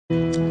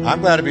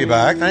I'm glad to be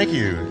back. Thank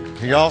you.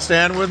 Can you all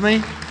stand with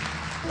me?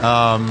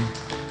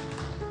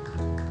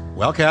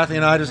 Well, Kathy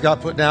and I just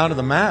got put down to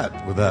the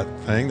mat with that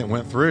thing that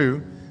went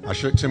through. I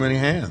shook too many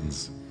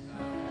hands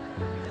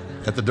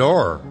at the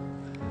door.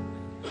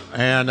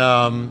 And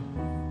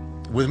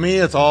with me,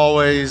 it's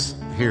always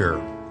here,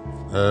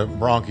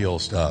 bronchial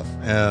stuff.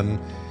 And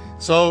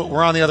so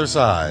we're on the other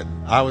side.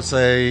 I would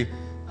say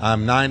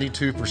I'm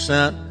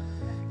 92%.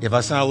 If I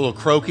sound a little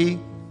croaky,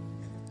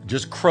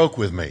 just croak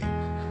with me.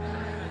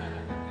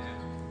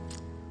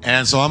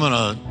 And so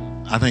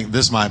I think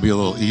this might be a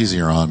little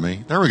easier on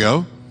me. There we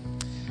go.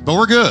 But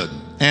we're good.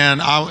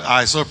 And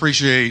I so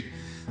appreciate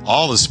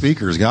all the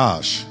speakers.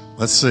 Gosh,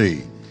 let's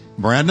see.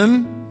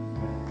 Brandon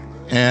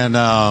and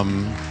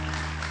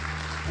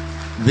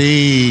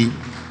the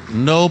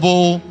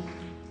noble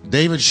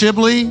David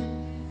Shibley,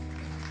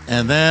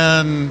 and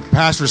then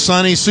Pastor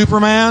Sonny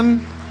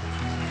Superman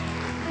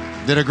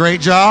did a great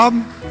job.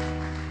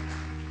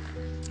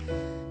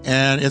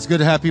 And it's good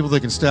to have people that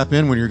can step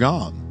in when you're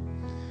gone.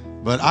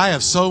 But I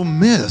have so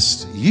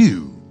missed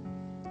you.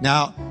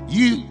 Now,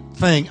 you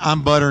think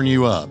I'm buttering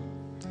you up.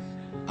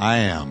 I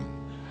am.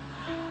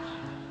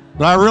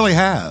 But I really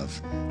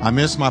have. I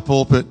miss my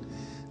pulpit.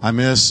 I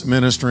miss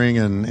ministering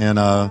and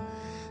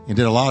did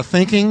a lot of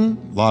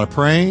thinking, a lot of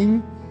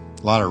praying,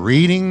 a lot of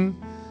reading,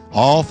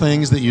 all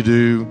things that you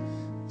do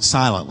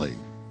silently.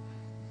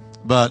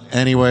 But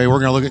anyway, we're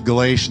going to look at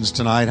Galatians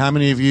tonight. How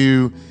many of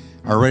you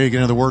are ready to get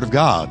into the Word of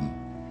God?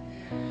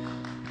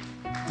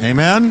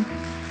 Amen?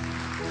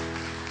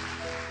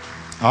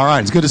 All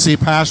right, it's good to see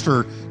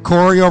Pastor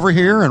Corey over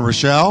here and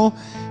Rochelle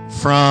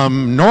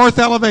from North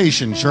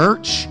Elevation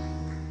Church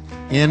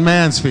in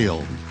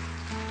Mansfield.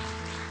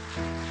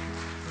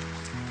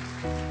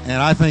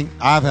 And I think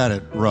I've had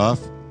it rough.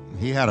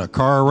 He had a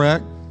car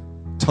wreck,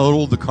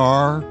 totaled the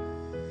car.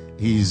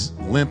 He's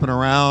limping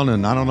around,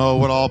 and I don't know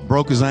what all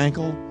broke his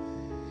ankle.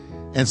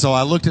 And so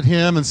I looked at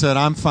him and said,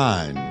 I'm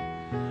fine.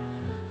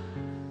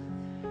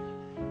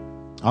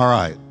 All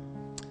right.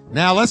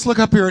 Now let's look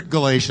up here at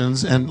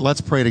Galatians and let's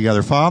pray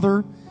together.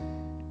 Father,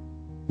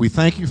 we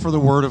thank you for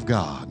the Word of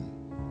God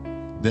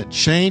that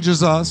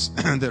changes us,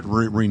 that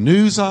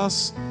renews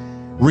us,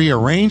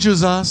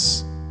 rearranges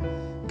us,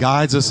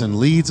 guides us and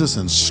leads us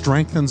and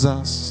strengthens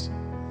us.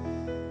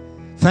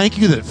 Thank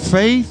you that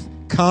faith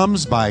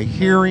comes by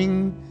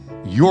hearing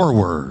your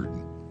word.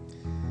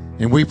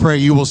 And we pray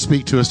you will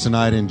speak to us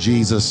tonight in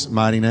Jesus'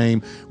 mighty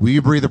name. Will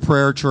you breathe a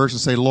prayer, church, and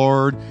say,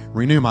 Lord,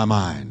 renew my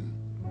mind.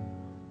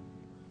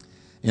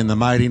 In the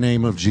mighty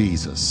name of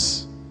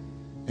Jesus.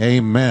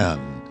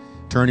 Amen.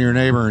 Turn to your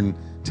neighbor and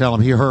tell him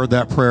he heard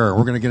that prayer.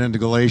 We're going to get into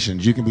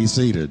Galatians. You can be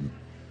seated.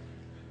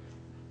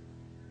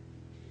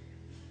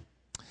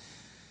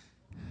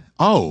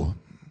 Oh,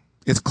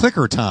 it's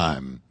clicker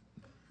time.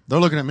 They're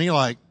looking at me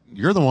like,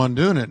 you're the one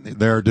doing it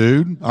there,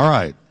 dude. All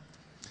right.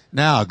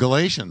 Now,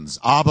 Galatians,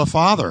 Abba,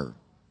 Father.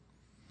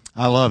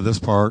 I love this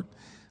part.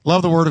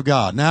 Love the Word of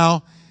God.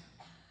 Now,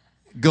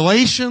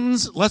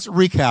 Galatians, let's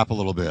recap a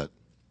little bit.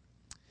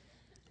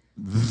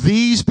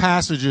 These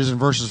passages in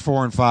verses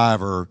 4 and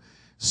 5 are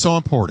so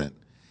important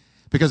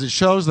because it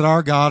shows that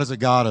our God is a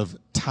God of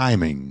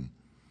timing.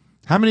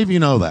 How many of you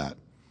know that?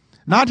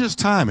 Not just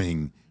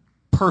timing,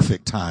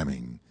 perfect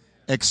timing,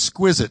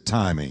 exquisite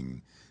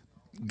timing,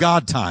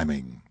 God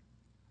timing.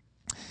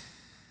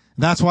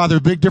 That's why there's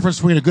a big difference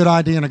between a good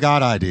idea and a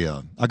God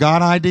idea. A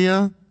God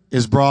idea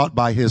is brought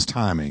by his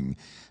timing.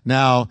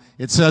 Now,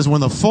 it says,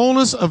 when the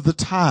fullness of the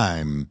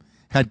time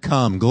had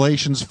come,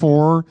 Galatians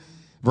 4,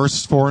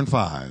 verses 4 and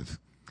 5.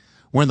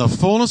 When the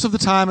fullness of the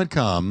time had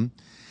come,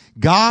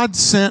 God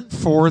sent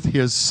forth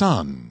his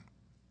Son,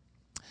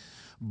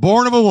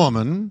 born of a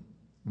woman,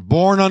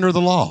 born under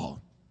the law,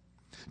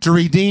 to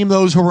redeem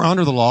those who were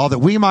under the law, that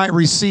we might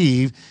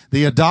receive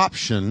the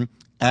adoption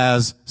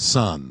as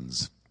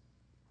sons.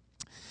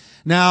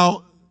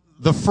 Now,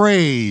 the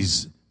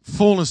phrase,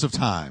 fullness of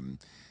time,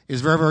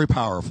 is very, very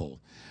powerful.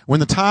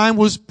 When the time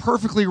was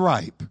perfectly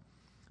ripe,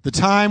 the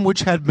time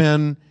which had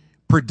been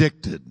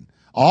predicted,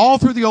 all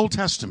through the Old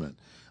Testament,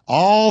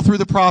 all through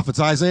the prophets,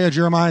 Isaiah,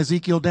 Jeremiah,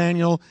 Ezekiel,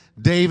 Daniel,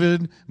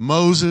 David,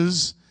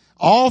 Moses,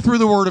 all through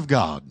the Word of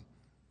God.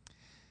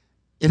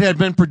 It had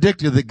been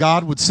predicted that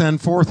God would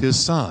send forth his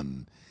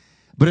Son,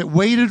 but it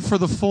waited for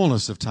the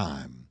fullness of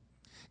time.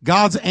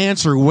 God's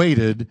answer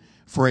waited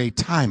for a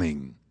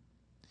timing.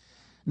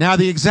 Now,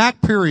 the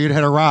exact period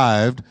had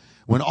arrived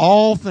when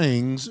all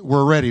things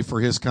were ready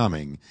for his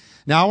coming.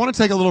 Now, I want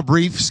to take a little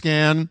brief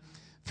scan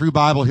through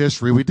Bible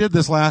history. We did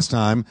this last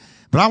time,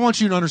 but I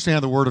want you to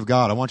understand the Word of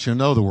God. I want you to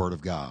know the Word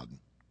of God.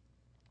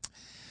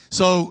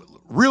 So,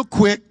 real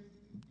quick,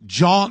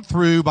 jaunt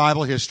through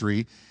Bible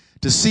history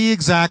to see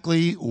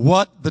exactly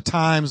what the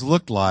times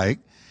looked like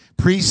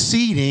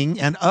preceding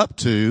and up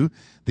to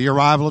the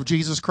arrival of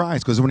Jesus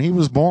Christ. Because when he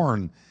was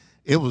born,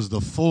 it was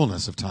the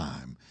fullness of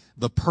time,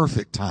 the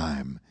perfect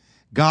time,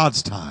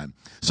 God's time.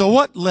 So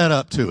what led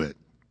up to it?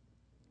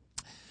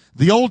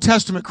 The Old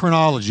Testament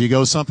chronology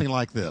goes something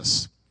like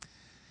this.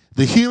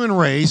 The human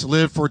race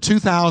lived for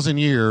 2,000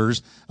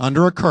 years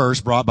under a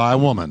curse brought by a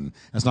woman.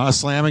 That's not a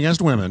slam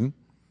against women.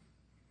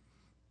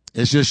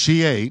 It's just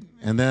she ate,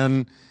 and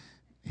then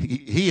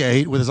he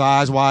ate with his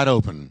eyes wide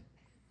open.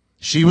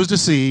 She was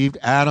deceived.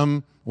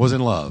 Adam was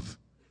in love.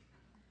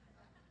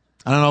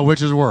 I don't know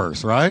which is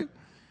worse, right?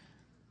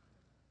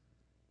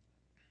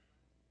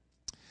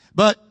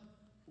 But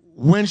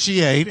when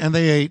she ate, and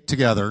they ate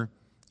together,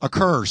 a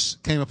curse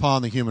came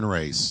upon the human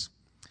race.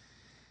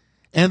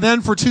 And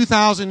then for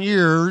 2,000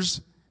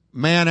 years,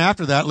 man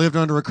after that lived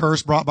under a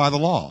curse brought by the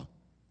law.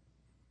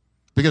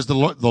 Because the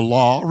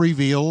law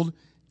revealed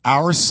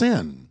our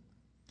sin.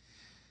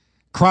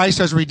 Christ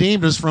has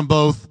redeemed us from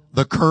both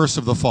the curse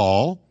of the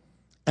fall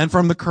and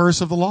from the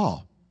curse of the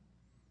law.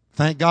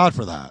 Thank God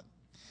for that.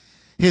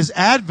 His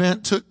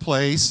advent took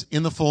place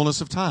in the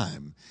fullness of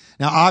time.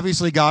 Now,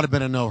 obviously, God had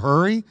been in no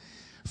hurry.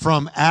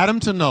 From Adam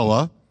to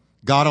Noah,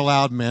 God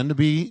allowed men to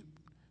be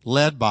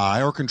led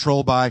by or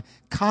controlled by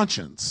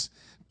conscience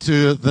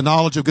to the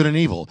knowledge of good and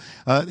evil.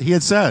 He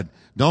had said,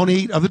 don't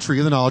eat of the tree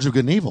of the knowledge of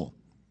good and evil.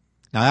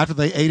 Now, after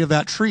they ate of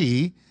that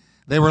tree,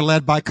 they were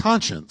led by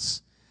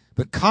conscience.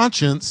 But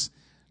conscience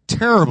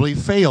terribly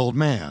failed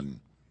man.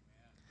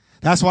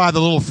 That's why the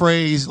little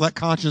phrase, let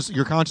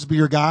your conscience be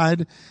your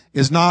guide,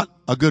 is not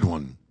a good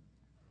one.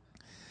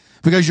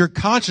 Because your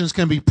conscience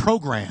can be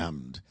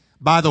programmed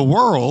by the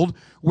world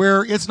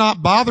where it's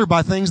not bothered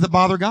by things that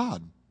bother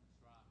God.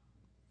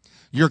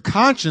 Your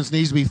conscience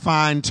needs to be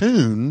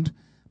fine-tuned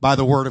by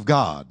the Word of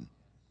God.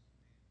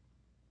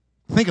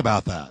 Think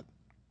about that.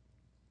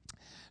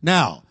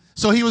 Now,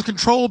 so he was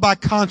controlled by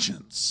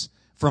conscience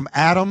from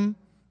Adam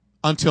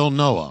until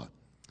Noah.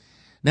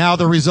 Now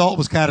the result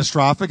was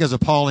catastrophic as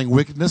appalling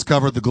wickedness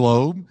covered the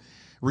globe,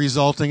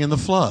 resulting in the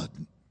flood.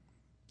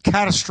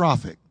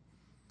 Catastrophic.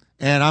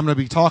 And I'm going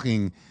to be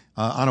talking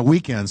on a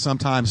weekend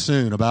sometime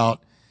soon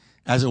about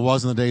as it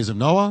was in the days of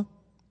Noah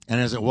and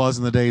as it was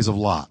in the days of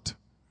Lot.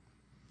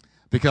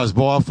 Because,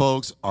 boy,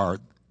 folks, are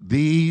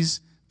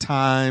these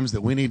times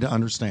that we need to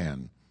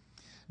understand.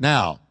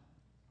 Now,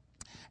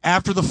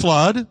 after the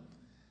flood,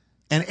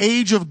 an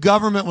age of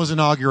government was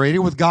inaugurated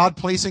with God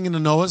placing into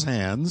Noah's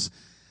hands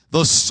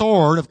the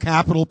sword of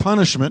capital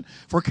punishment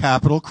for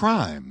capital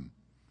crime.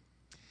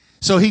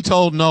 So he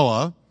told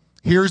Noah,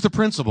 here's the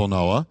principle,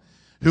 Noah,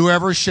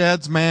 whoever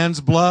sheds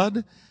man's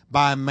blood,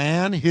 by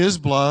man his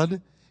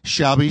blood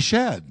shall be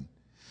shed.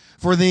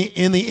 For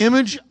in the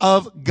image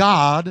of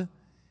God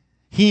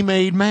he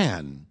made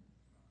man.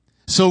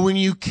 So when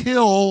you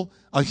kill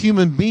a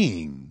human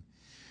being,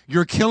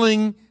 you're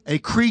killing a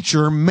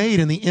creature made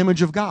in the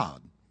image of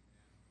God.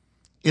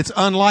 It's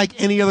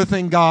unlike any other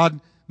thing God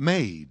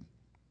made.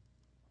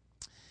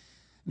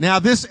 Now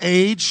this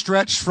age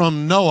stretched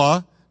from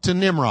Noah to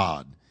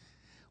Nimrod,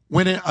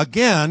 when it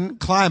again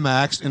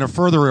climaxed in a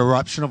further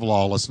eruption of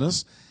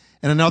lawlessness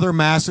and another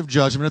massive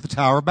judgment at the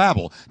Tower of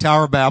Babel.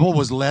 Tower of Babel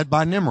was led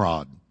by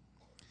Nimrod.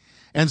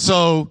 And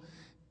so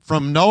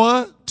from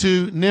Noah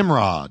to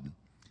Nimrod,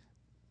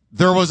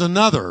 there was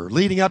another,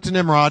 leading up to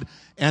Nimrod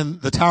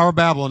and the Tower of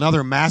Babel,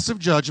 another massive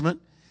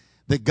judgment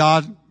that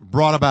God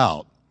brought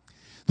about.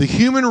 The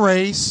human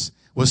race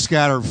was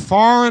scattered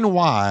far and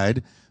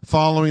wide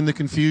following the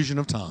confusion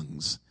of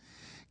tongues,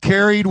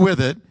 carried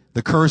with it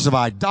the curse of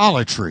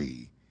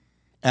idolatry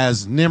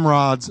as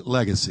Nimrod's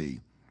legacy.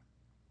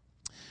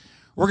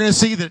 We're going to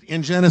see that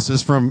in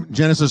Genesis, from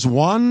Genesis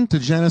 1 to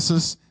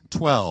Genesis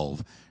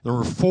 12, there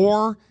were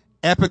four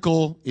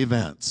epical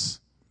events.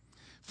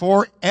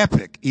 Four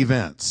epic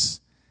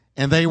events.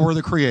 And they were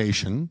the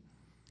creation,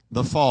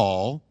 the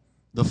fall,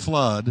 the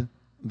flood,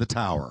 the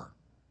tower.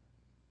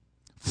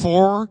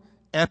 Four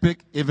epic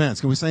events.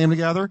 Can we say them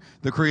together?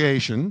 The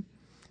creation,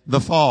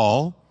 the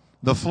fall,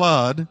 the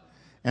flood,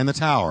 and the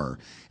tower.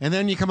 And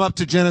then you come up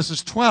to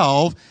Genesis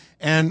 12,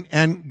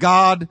 and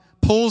God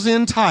pulls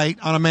in tight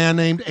on a man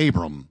named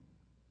Abram.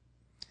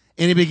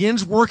 And he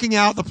begins working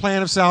out the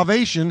plan of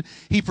salvation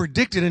he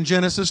predicted in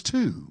Genesis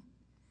 2.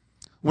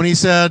 When he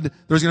said,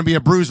 there's going to be a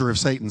bruiser of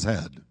Satan's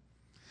head.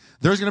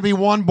 There's going to be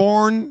one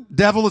born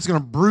devil that's going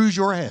to bruise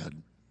your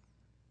head.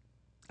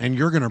 And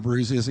you're going to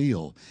bruise his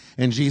heel.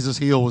 And Jesus'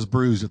 heel was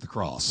bruised at the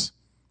cross.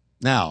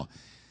 Now,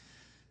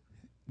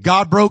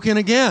 God broke in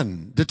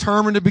again,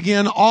 determined to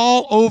begin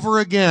all over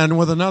again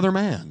with another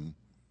man,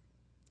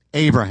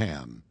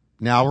 Abraham.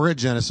 Now we're at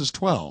Genesis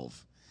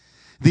 12.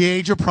 The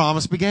age of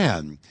promise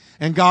began,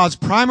 and God's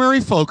primary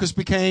focus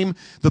became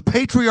the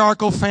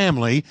patriarchal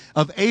family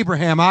of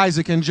Abraham,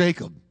 Isaac, and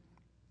Jacob.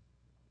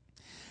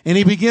 And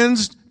he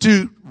begins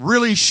to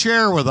really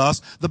share with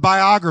us the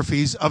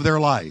biographies of their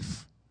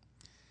life.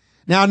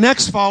 Now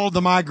next followed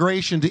the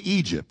migration to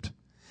Egypt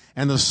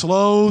and the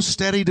slow,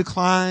 steady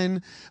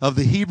decline of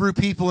the Hebrew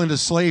people into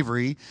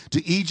slavery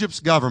to Egypt's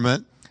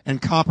government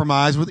and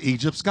compromise with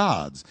Egypt's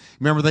gods.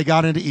 Remember, they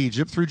got into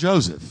Egypt through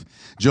Joseph.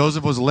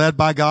 Joseph was led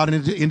by God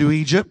into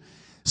Egypt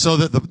so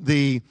that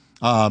the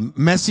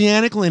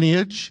messianic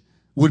lineage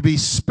would be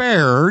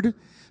spared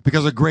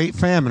because a great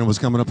famine was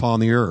coming upon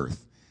the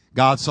earth.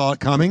 God saw it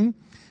coming,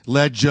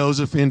 led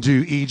Joseph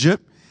into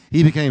Egypt.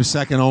 He became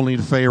second only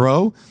to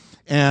Pharaoh.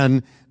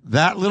 And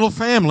that little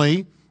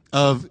family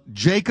of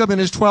Jacob and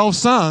his 12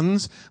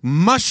 sons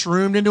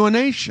mushroomed into a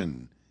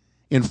nation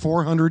in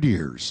 400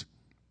 years.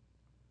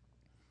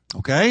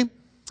 Okay?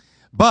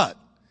 But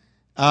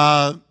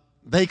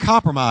they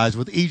compromised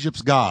with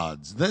Egypt's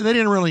gods. They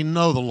didn't really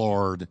know the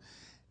Lord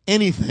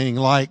anything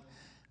like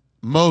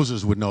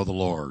Moses would know the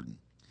Lord.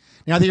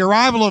 Now, the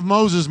arrival of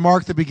Moses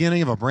marked the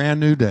beginning of a brand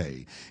new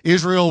day.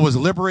 Israel was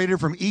liberated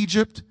from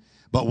Egypt,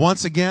 but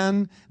once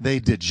again, they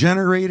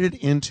degenerated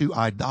into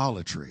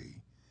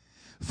idolatry.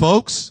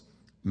 Folks,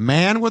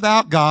 man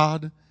without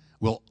God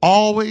will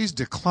always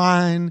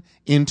decline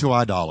into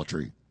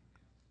idolatry.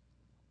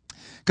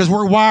 Because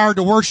we're wired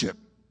to worship.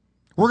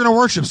 We're going to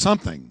worship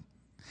something.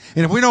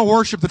 And if we don't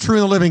worship the true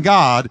and the living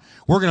God,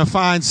 we're going to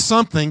find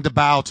something to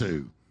bow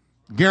to.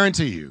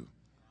 Guarantee you.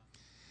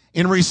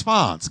 In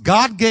response,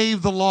 God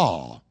gave the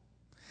law,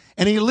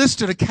 and he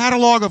listed a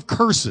catalog of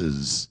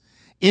curses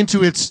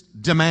into its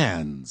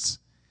demands.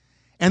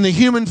 And the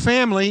human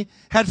family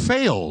had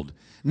failed.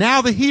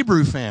 Now the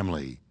Hebrew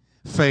family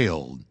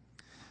failed.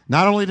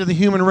 Not only did the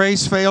human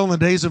race fail in the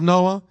days of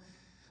Noah,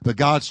 but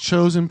God's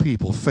chosen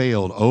people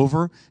failed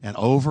over and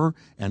over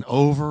and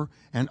over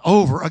and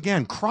over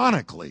again,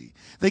 chronically.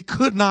 They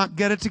could not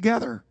get it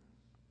together.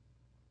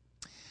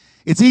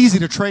 It's easy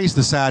to trace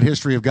the sad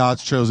history of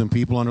God's chosen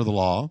people under the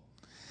law.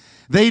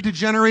 They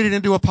degenerated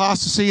into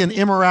apostasy and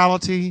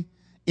immorality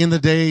in the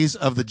days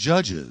of the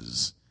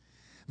judges.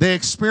 They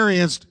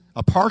experienced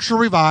a partial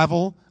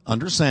revival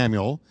under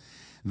Samuel,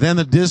 then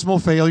the dismal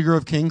failure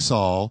of King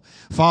Saul,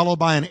 followed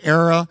by an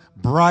era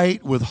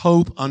bright with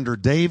hope under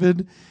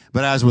David.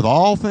 But as with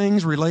all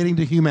things relating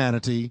to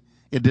humanity,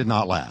 it did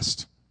not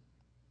last.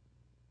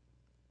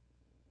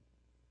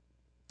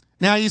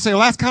 Now you say,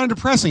 well, that's kind of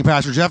depressing,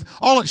 Pastor Jeff.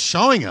 All it's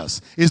showing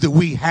us is that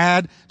we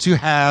had to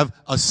have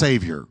a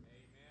Savior.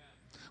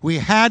 We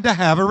had to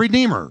have a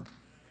Redeemer.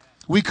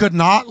 We could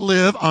not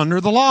live under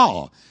the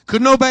law.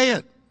 Couldn't obey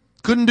it.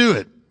 Couldn't do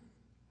it.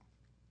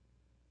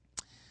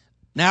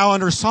 Now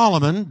under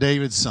Solomon,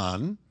 David's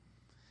son,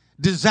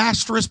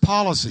 disastrous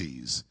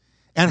policies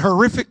and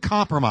horrific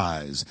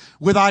compromise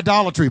with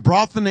idolatry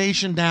brought the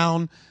nation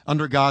down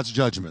under God's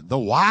judgment. The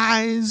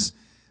wise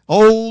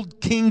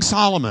old King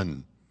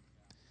Solomon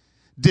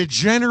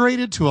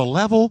degenerated to a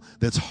level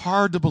that's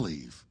hard to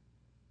believe.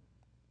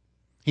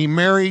 He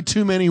married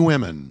too many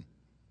women.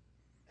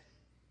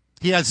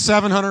 He had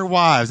 700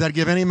 wives. That'd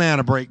give any man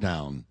a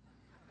breakdown.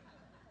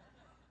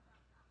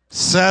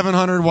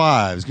 700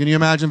 wives. Can you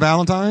imagine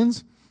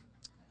Valentine's?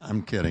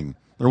 I'm kidding.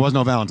 There was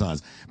no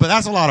Valentine's. But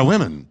that's a lot of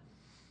women.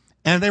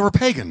 And they were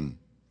pagan.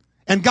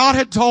 And God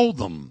had told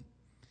them,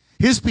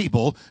 his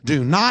people,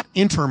 do not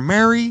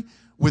intermarry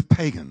with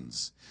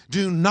pagans.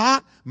 Do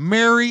not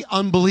marry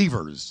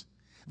unbelievers.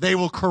 They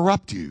will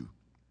corrupt you.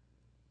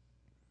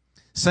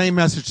 Same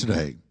message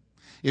today.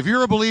 If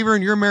you're a believer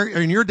and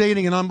you're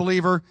dating an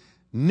unbeliever,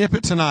 nip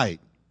it tonight.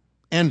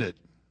 End it.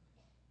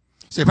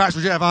 Say,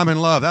 Pastor Jeff, I'm in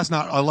love. That's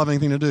not a loving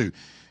thing to do.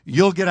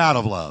 You'll get out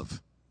of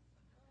love.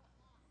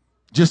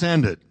 Just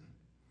end it.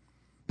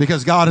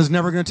 Because God is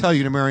never going to tell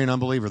you to marry an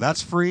unbeliever.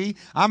 That's free.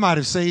 I might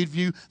have saved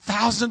you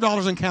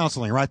 $1,000 in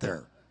counseling right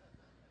there.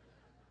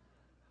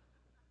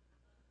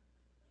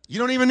 You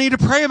don't even need to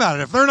pray about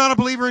it. If they're not a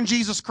believer in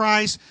Jesus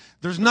Christ,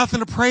 there's nothing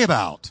to pray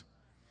about.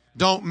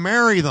 Don't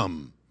marry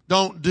them.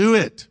 Don't do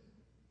it.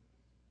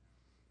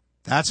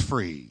 That's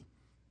free.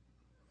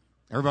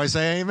 Everybody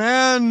say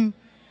amen.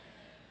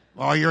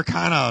 Oh, you're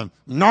kind of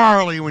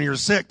gnarly when you're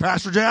sick,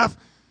 Pastor Jeff.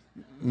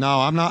 No,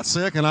 I'm not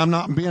sick and I'm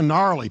not being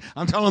gnarly.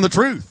 I'm telling the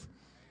truth.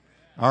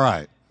 All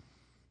right.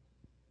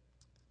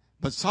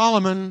 But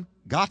Solomon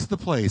got to the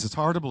place, it's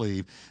hard to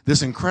believe,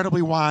 this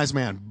incredibly wise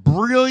man,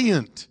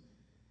 brilliant,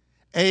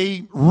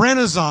 a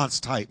Renaissance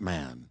type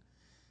man,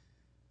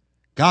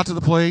 got to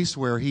the place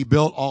where he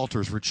built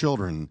altars for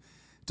children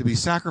to be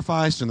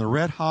sacrificed in the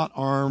red hot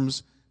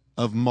arms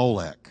of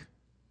Molech.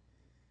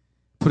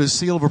 Put his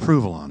seal of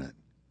approval on it.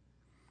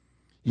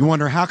 You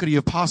wonder, how could he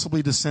have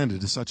possibly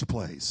descended to such a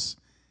place?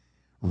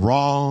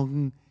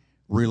 Wrong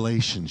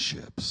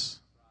relationships.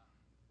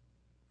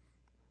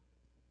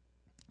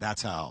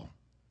 That's how.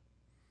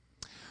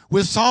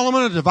 With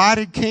Solomon, a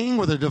divided king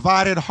with a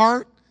divided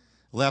heart,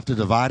 left a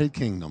divided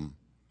kingdom.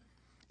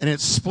 And it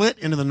split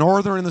into the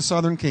northern and the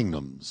southern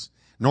kingdoms.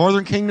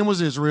 Northern kingdom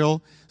was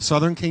Israel.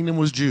 Southern kingdom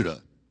was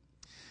Judah.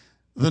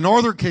 The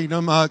northern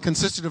kingdom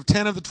consisted of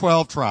 10 of the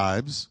 12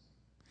 tribes.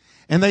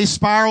 And they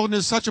spiraled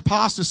into such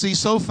apostasy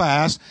so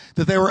fast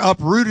that they were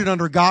uprooted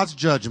under God's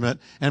judgment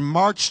and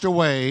marched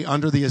away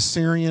under the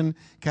Assyrian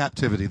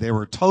captivity. They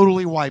were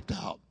totally wiped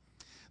out.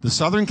 The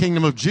southern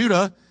kingdom of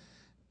Judah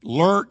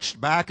lurched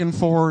back and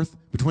forth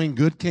between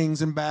good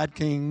kings and bad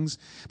kings,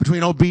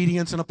 between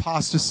obedience and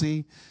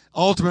apostasy,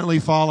 ultimately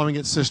following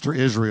its sister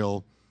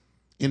Israel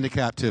into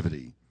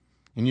captivity.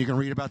 And you can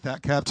read about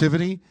that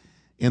captivity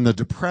in the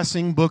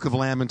depressing book of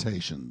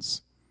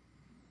Lamentations.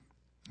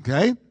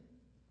 Okay?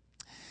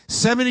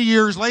 70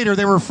 years later,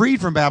 they were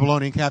freed from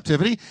Babylonian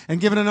captivity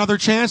and given another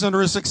chance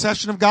under a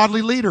succession of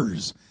godly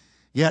leaders.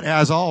 Yet,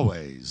 as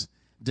always,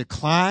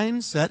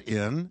 decline set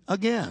in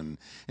again.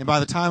 And by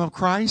the time of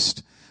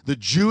Christ, the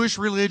Jewish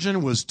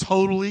religion was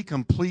totally,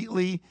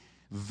 completely,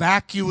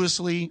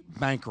 vacuously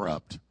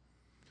bankrupt,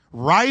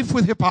 rife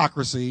with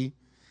hypocrisy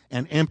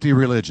and empty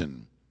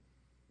religion.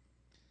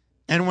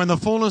 And when the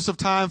fullness of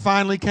time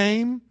finally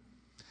came,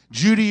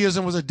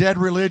 Judaism was a dead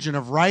religion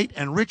of rite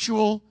and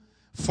ritual,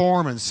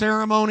 form and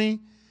ceremony,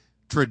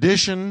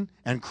 tradition,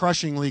 and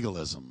crushing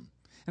legalism.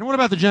 And what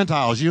about the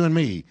Gentiles, you and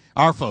me,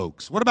 our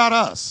folks? What about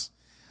us?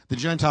 The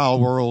Gentile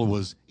world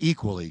was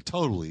equally,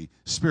 totally,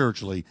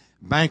 spiritually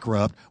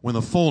bankrupt when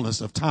the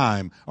fullness of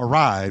time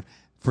arrived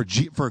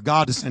for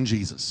God to send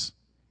Jesus.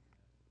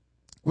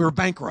 We were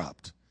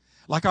bankrupt,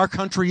 like our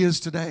country is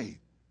today.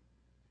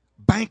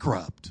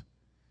 Bankrupt,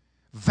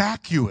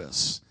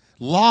 vacuous,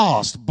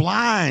 lost,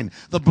 blind,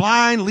 the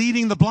blind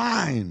leading the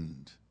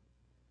blind.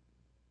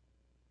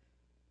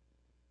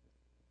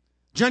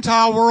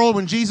 Gentile world,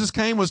 when Jesus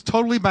came, was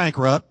totally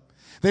bankrupt.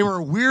 They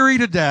were weary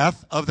to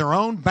death of their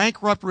own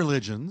bankrupt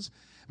religions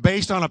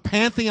based on a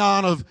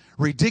pantheon of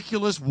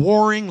ridiculous,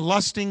 warring,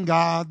 lusting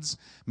gods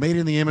made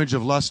in the image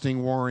of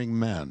lusting, warring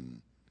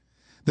men.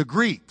 The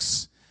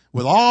Greeks,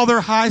 with all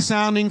their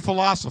high-sounding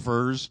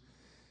philosophers,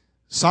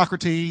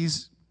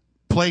 Socrates,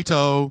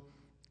 Plato,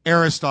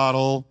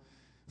 Aristotle,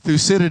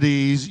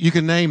 Thucydides, you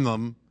can name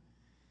them,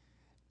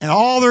 and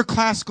all their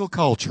classical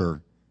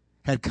culture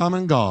had come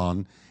and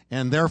gone,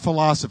 and their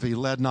philosophy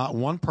led not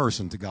one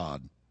person to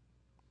God.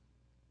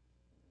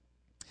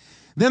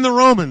 Then the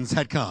Romans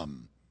had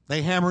come.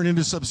 They hammered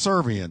into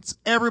subservience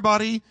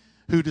everybody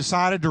who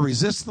decided to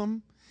resist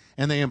them,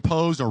 and they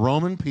imposed a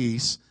Roman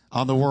peace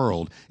on the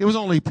world. It was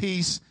only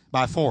peace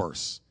by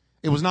force.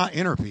 It was not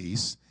inner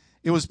peace.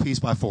 It was peace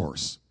by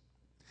force.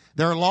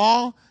 Their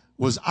law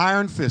was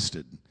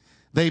iron-fisted.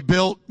 They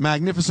built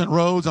magnificent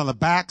roads on the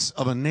backs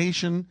of a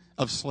nation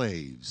of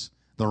slaves.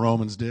 The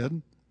Romans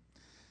did.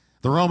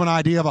 The Roman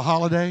idea of a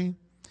holiday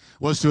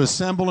was to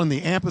assemble in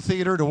the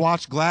amphitheater to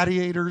watch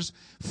gladiators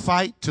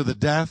fight to the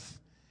death,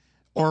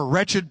 or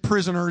wretched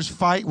prisoners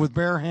fight with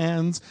bare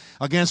hands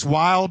against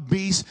wild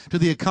beasts to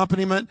the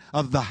accompaniment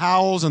of the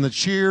howls and the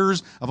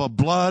cheers of a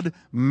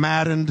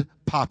blood-maddened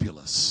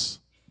populace.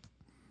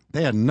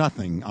 They had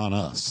nothing on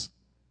us.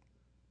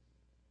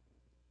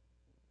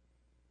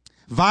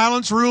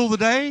 Violence ruled the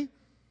day.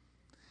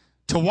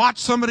 To watch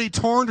somebody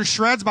torn to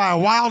shreds by a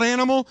wild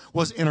animal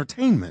was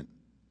entertainment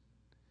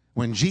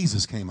when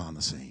Jesus came on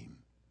the scene.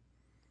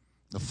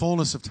 The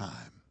fullness of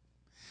time.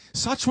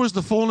 Such was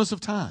the fullness of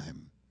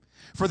time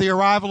for the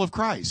arrival of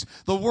Christ.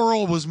 The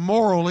world was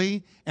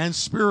morally and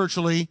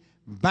spiritually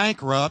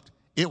bankrupt.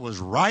 It was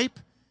ripe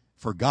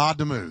for God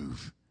to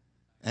move.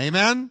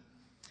 Amen?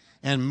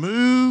 And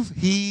move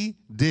he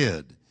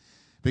did.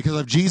 Because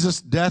of Jesus'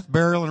 death,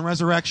 burial, and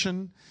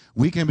resurrection,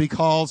 we can be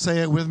called, say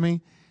it with me,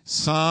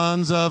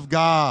 sons of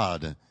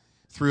God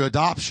through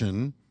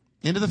adoption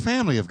into the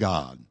family of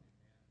God.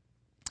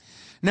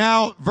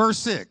 Now, verse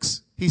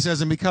 6, he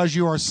says, and because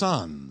you are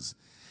sons,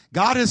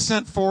 God has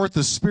sent forth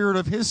the Spirit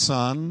of his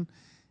Son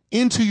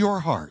into your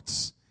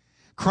hearts,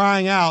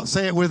 crying out,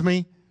 say it with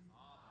me.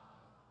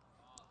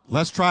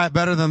 Let's try it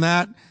better than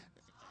that.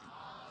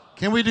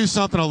 Can we do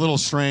something a little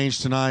strange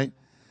tonight?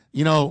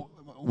 You know,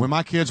 when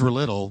my kids were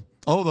little,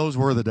 oh, those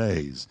were the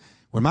days.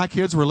 When my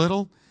kids were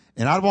little,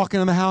 and I'd walk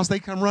into the house,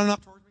 they'd come running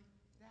up towards me.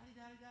 Daddy,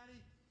 daddy, daddy.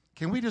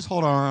 Can we just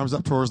hold our arms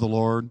up towards the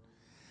Lord?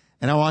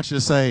 And I want you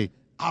to say,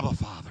 Abba,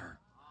 Father.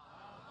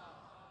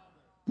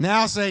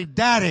 Now say,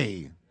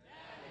 Daddy.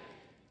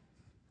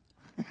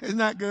 Daddy. Isn't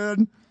that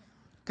good?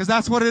 Because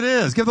that's what it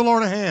is. Give the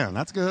Lord a hand.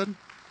 That's good.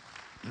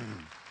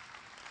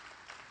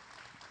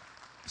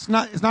 It's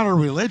not a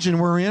religion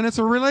we're in. It's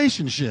a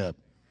relationship.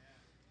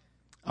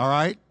 All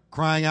right?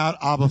 Crying out,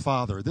 Abba,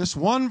 Father. This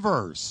one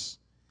verse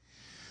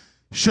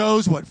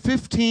shows what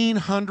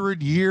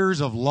 1,500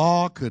 years of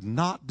law could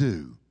not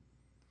do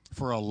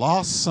for a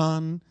lost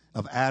son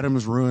of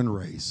Adam's ruined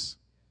race.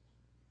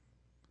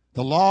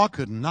 The law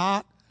could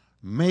not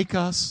make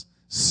us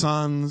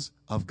sons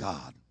of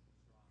God.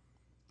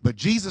 But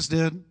Jesus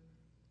did.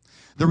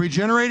 The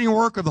regenerating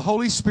work of the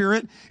Holy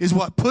Spirit is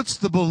what puts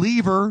the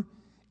believer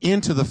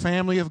into the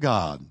family of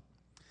God.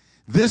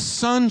 This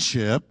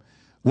sonship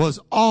was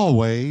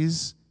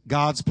always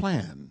God's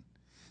plan.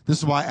 This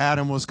is why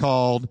Adam was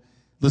called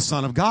the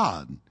Son of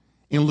God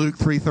in Luke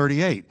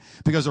 3:38,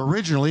 because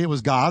originally it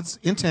was God's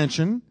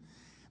intention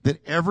that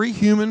every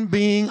human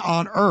being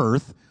on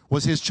earth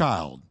was his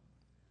child.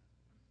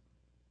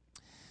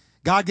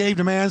 God gave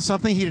to man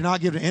something he did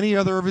not give to any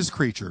other of his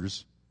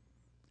creatures,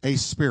 a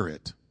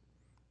spirit.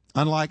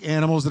 Unlike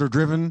animals that are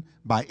driven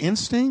by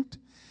instinct,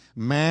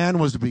 man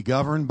was to be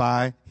governed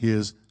by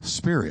his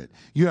spirit.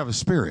 You have a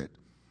spirit,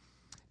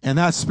 and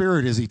that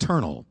spirit is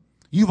eternal.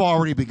 You've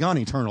already begun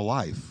eternal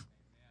life.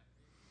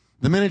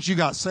 The minute you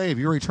got saved,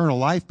 your eternal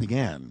life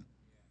began.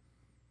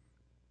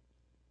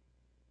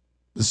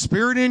 The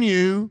spirit in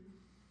you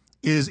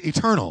is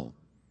eternal.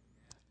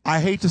 I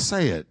hate to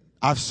say it.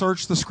 I've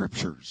searched the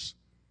scriptures.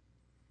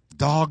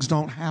 Dogs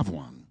don't have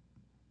one.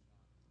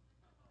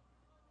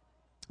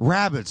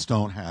 Rabbits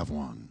don't have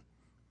one.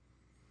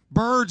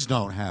 Birds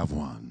don't have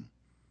one.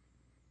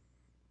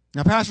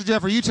 Now, Pastor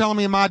Jeff, are you telling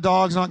me my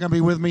dog's not going to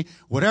be with me?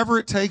 Whatever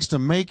it takes to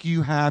make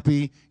you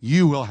happy,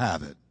 you will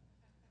have it.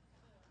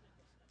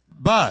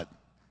 But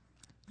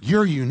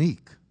you're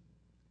unique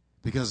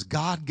because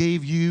God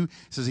gave you, it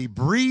says he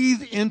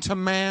breathed into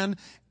man,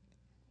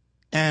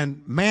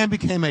 and man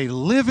became a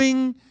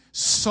living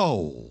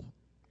soul.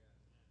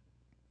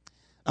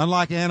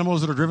 Unlike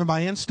animals that are driven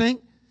by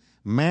instinct,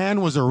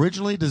 man was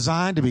originally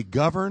designed to be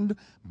governed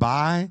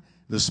by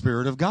the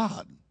Spirit of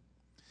God.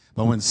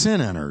 But when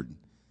sin entered,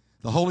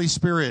 the Holy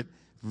Spirit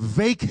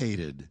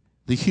vacated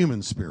the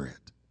human spirit,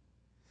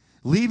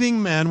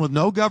 leaving men with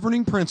no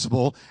governing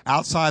principle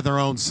outside their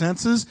own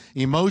senses,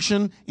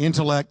 emotion,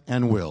 intellect,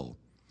 and will.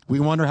 We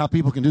wonder how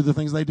people can do the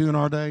things they do in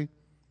our day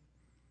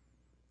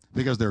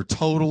because they're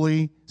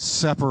totally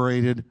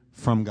separated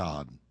from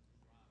God.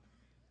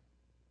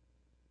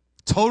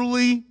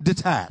 Totally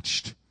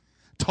detached,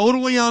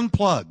 totally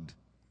unplugged,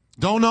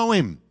 don't know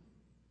him,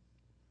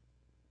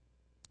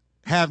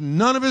 have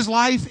none of his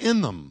life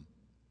in them,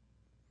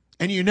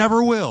 and you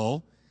never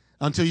will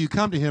until you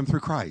come to him through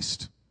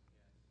Christ.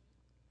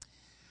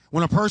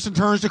 When a person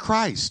turns to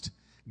Christ,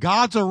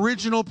 God's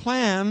original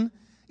plan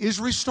is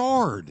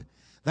restored.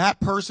 That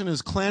person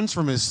is cleansed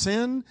from his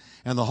sin,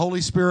 and the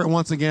Holy Spirit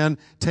once again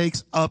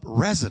takes up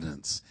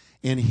residence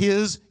in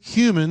his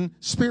human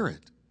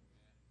spirit.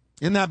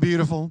 Isn't that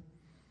beautiful?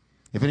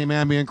 If any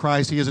man be in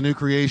Christ, he is a new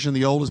creation.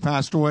 The old has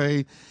passed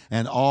away,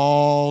 and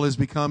all has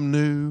become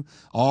new.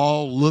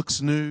 All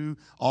looks new.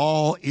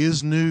 All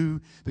is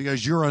new,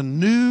 because you're a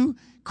new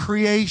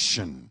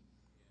creation.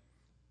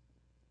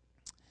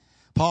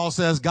 Paul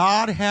says,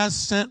 God has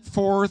sent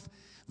forth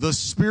the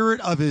Spirit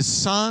of his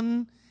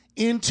Son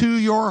into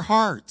your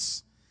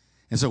hearts.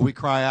 And so we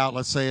cry out,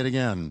 let's say it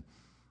again,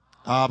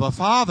 Abba,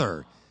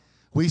 Father.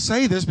 We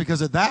say this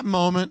because at that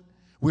moment,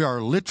 we are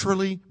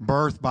literally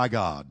birthed by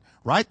God.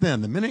 Right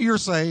then, the minute you're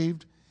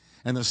saved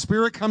and the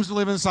Spirit comes to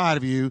live inside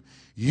of you,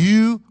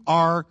 you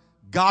are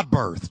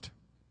God-birthed.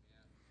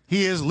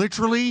 He is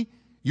literally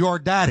your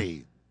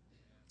daddy.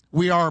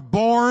 We are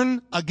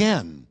born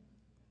again.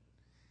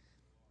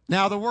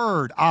 Now, the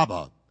word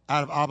Abba,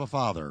 out of Abba,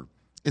 Father,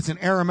 it's an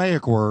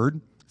Aramaic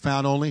word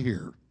found only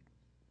here.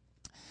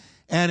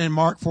 And in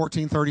Mark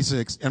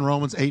 14:36 and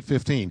Romans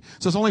 8:15.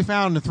 So it's only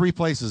found in 3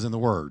 places in the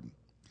word.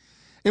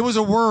 It was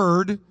a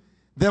word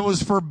that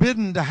was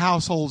forbidden to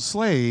household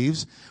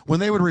slaves when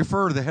they would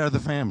refer to the head of the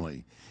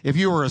family. If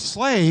you were a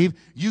slave,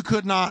 you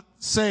could not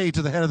say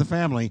to the head of the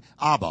family,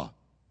 Abba.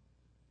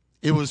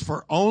 It was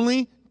for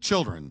only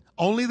children,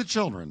 only the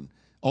children,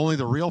 only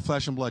the real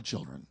flesh and blood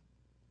children.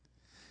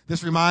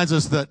 This reminds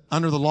us that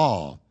under the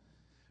law,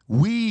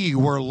 we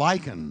were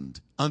likened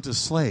unto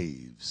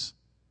slaves.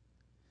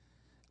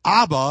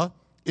 Abba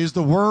is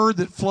the word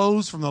that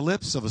flows from the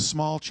lips of a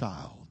small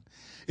child.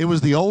 It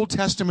was the Old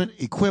Testament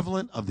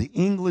equivalent of the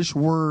English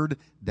word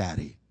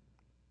daddy.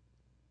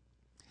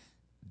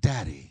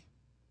 Daddy.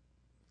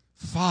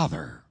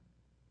 Father.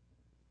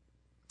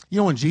 You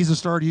know, when Jesus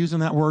started using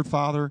that word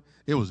father,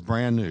 it was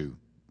brand new.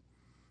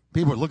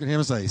 People would look at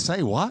him and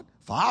say what?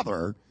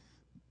 Father?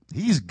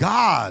 He's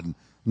God.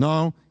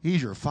 No,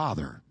 he's your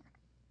father.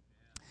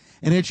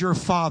 And it's your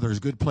Father's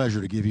good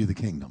pleasure to give you the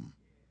kingdom.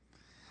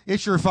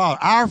 It's your Father.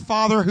 Our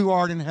Father who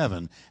art in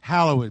heaven,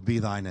 hallowed be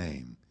thy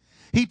name.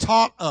 He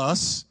taught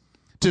us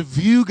to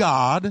view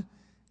God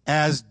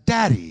as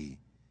daddy,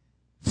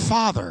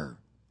 father.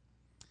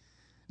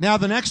 Now,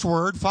 the next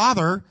word,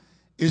 father,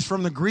 is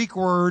from the Greek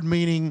word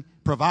meaning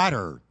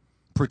provider,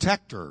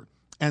 protector,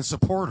 and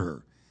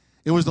supporter.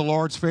 It was the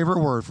Lord's favorite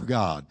word for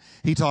God.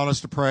 He taught us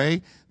to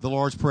pray the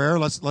Lord's Prayer.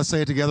 Let's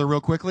say it together real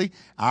quickly.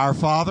 Our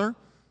Father,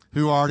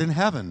 who art in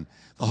heaven.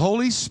 The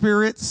Holy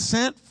Spirit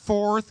sent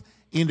forth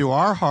into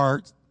our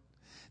hearts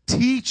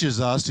teaches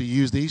us to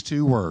use these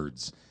 2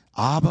 words.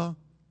 Abba,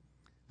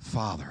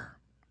 Father.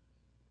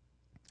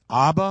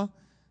 Abba,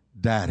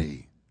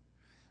 Daddy.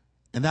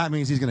 And that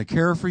means he's going to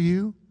care for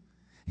you.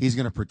 He's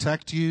going to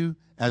protect you,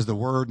 as the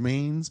word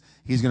means.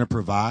 He's going to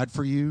provide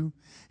for you.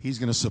 He's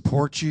going to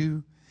support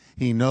you.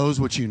 He knows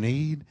what you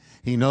need.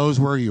 He knows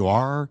where you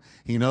are.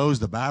 He knows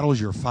the battles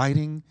you're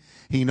fighting.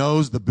 He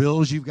knows the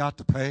bills you've got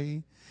to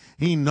pay.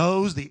 He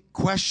knows the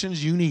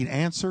questions you need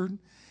answered.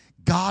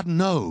 God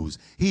knows.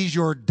 He's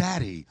your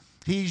daddy.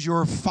 He's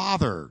your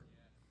father.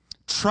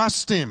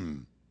 Trust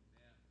him.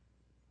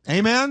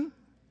 Amen?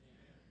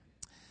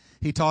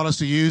 He taught us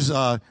to use,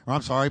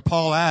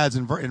 Paul adds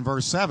in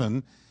verse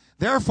 7,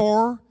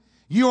 therefore,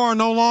 you are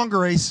no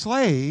longer a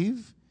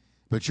slave,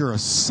 but you're a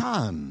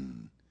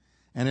son.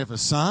 And if a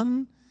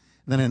son,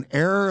 then an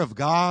heir of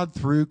God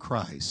through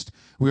Christ.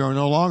 We are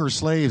no longer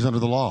slaves under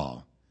the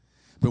law,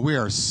 but we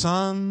are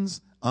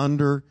sons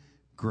under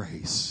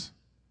grace.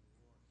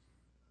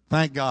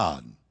 Thank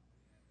God.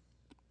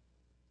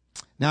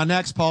 Now,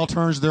 next, Paul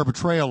turns to their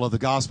betrayal of the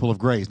gospel of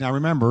grace. Now,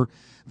 remember,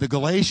 the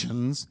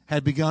Galatians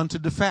had begun to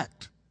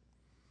defect.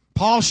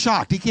 Paul's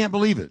shocked. He can't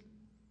believe it.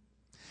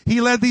 He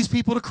led these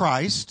people to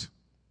Christ,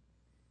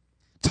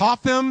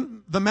 taught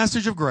them the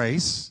message of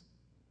grace,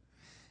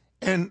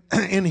 And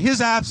in his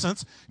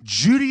absence,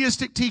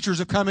 Judaistic teachers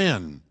have come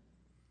in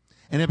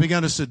and have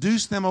begun to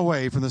seduce them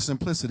away from the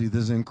simplicity that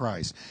is in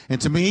Christ.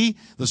 And to me,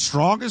 the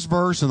strongest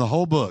verse in the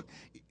whole book,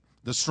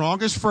 the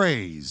strongest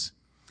phrase,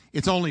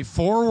 it's only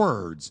 4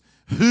 words.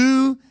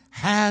 Who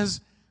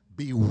has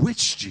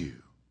bewitched you?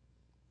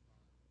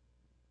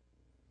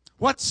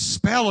 What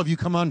spell have you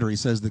come under, he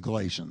says to the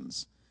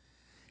Galatians.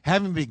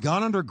 Having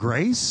begun under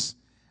grace,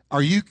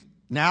 are you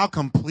now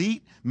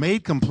complete,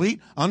 made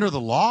complete under the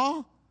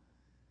law?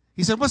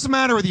 He said, what's the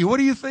matter with you? What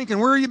are you thinking?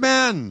 Where have you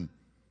been?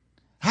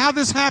 How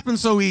this happened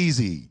so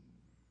easy?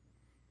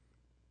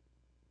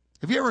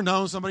 Have you ever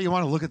known somebody you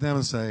want to look at them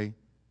and say,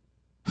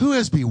 who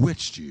has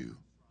bewitched you?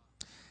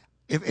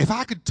 If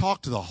I could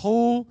talk to the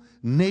whole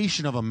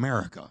nation of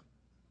America,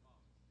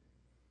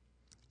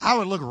 I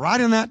would look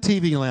right in that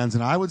TV lens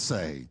and I would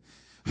say,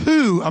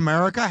 who,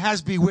 America,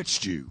 has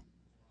bewitched you?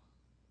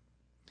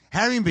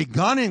 Having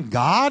begun in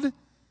God,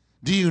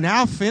 do you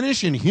now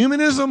finish in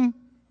humanism?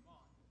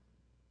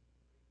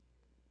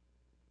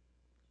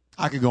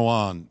 I could go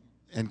on,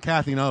 and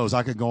Kathy knows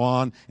I could go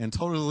on and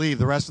totally leave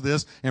the rest of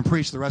this and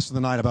preach the rest of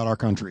the night about our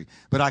country,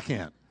 but I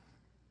can't.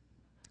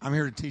 I'm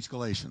here to teach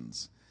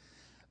Galatians.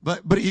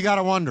 But you got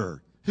to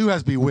wonder, who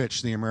has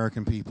bewitched the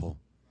American people?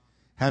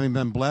 Having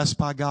been blessed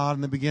by God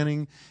in the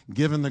beginning,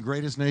 given the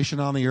greatest nation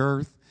on the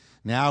earth,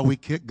 now we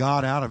kick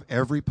God out of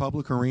every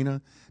public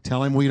arena,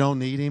 tell him we don't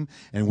need him,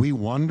 and we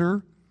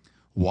wonder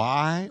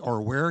why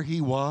or where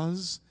he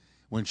was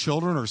when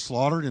children are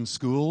slaughtered in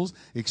schools.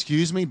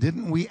 Excuse me,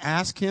 didn't we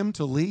ask him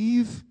to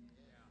leave?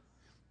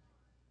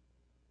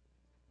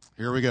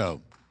 Here we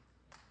go.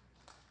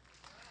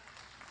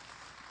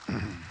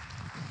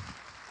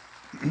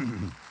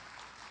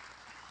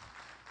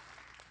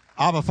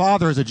 Abba,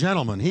 Father, is a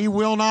gentleman. He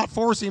will not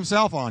force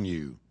himself on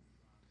you.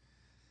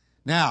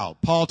 Now,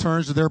 Paul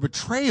turns to their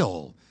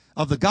betrayal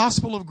of the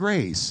gospel of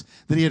grace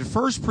that he had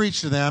first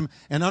preached to them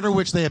and under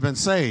which they had been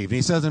saved. And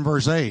he says in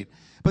verse 8,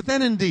 but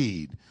then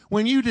indeed,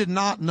 when you did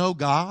not know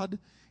God,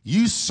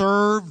 you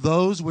served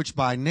those which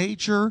by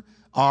nature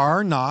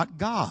are not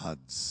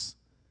gods.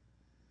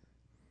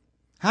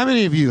 How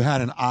many of you had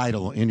an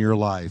idol in your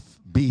life,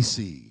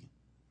 BC?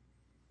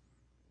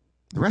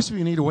 The rest of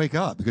you need to wake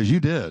up because you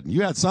did.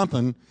 You had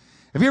something.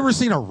 Have you ever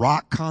seen a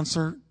rock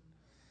concert?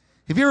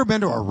 Have you ever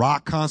been to a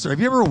rock concert? Have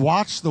you ever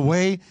watched the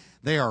way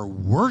they are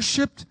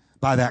worshiped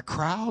by that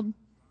crowd?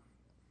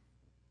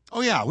 Oh,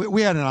 yeah,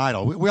 we had an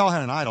idol. We all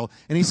had an idol.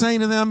 And he's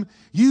saying to them,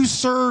 you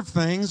serve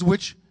things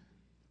which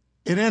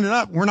it ended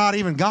up were not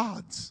even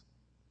gods.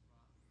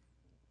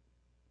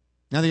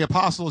 Now, the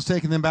apostle is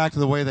taking them back to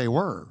the way they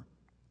were.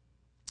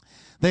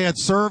 They had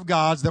served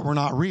gods that were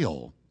not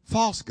real,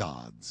 false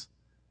gods,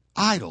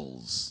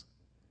 idols.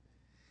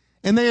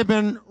 And they had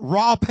been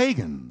raw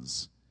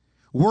pagans,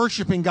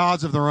 worshiping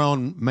gods of their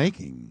own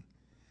making.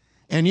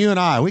 And you and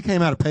I, we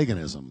came out of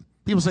paganism.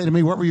 People say to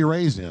me, what were you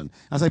raised in?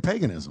 I say,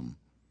 paganism.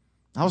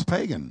 I was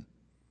pagan.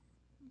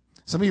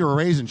 Some of you were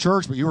raised in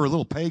church, but you were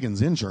little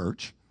pagans in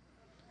church.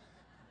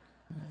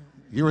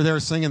 You were there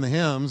singing the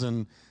hymns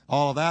and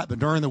all of that, but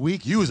during the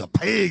week, you was a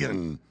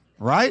pagan,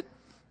 right?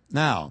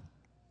 Now,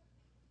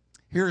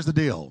 here's the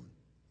deal.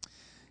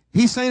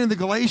 He's saying to the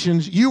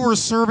Galatians, you were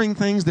serving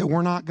things that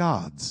were not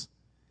gods.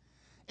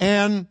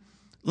 And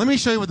let me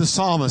show you what the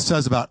psalmist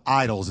says about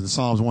idols in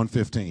Psalms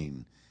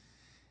 115.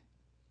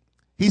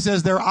 He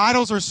says, their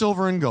idols are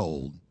silver and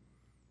gold,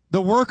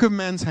 the work of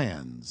men's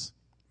hands.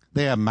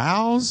 They have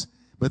mouths,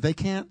 but they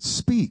can't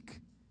speak.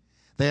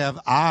 They have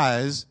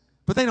eyes,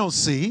 but they don't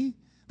see.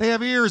 They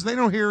have ears, they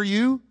don't hear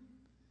you.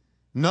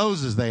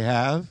 Noses they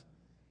have,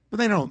 but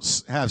they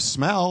don't have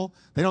smell.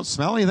 They don't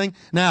smell anything.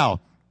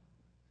 Now,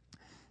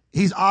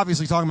 he's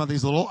obviously talking about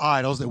these little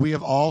idols that we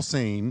have all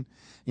seen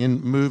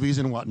in movies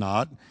and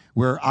whatnot,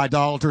 where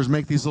idolaters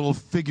make these little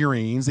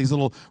figurines, these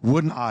little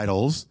wooden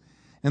idols,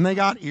 and they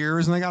got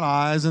ears and they got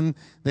eyes and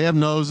they have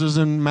noses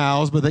and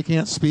mouths, but they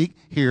can't speak,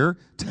 hear,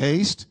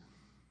 taste,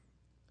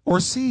 or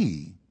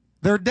see.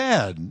 They're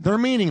dead. They're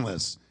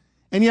meaningless.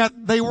 And yet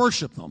they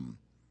worship them.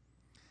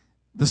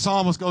 The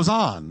psalmist goes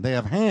on. They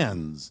have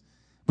hands,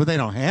 but they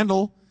don't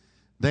handle.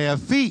 They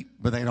have feet,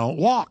 but they don't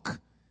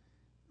walk.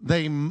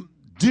 They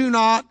do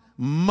not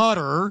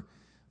mutter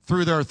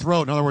through their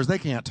throat. In other words, they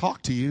can't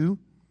talk to you.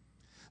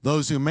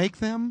 Those who make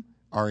them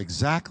are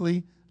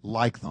exactly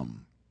like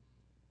them.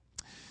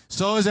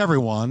 So is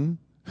everyone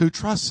who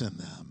trusts in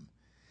them.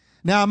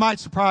 Now, it might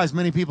surprise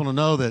many people to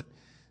know that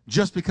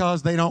just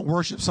because they don't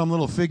worship some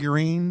little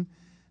figurine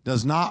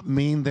does not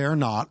mean they're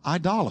not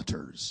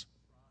idolaters.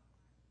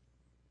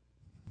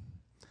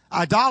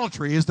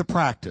 Idolatry is the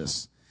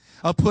practice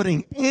of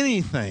putting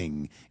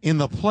anything in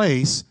the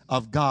place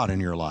of God in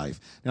your life.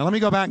 Now, let me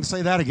go back and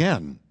say that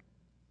again.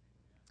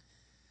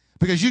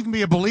 Because you can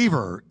be a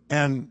believer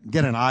and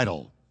get an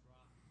idol.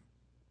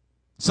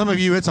 Some of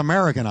you, it's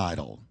American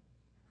Idol.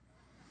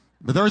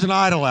 But there's an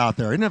idol out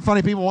there. Isn't it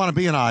funny people want to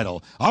be an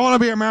idol? I want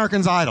to be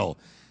America's idol.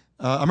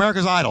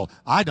 America's idol.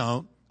 I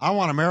don't. I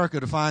want America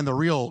to find the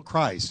real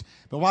Christ.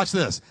 But watch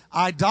this.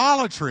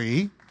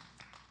 Idolatry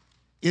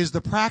is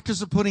the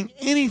practice of putting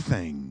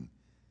anything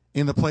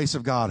in the place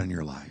of God in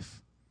your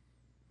life.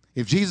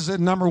 If Jesus is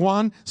number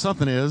one,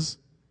 something is.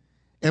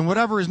 And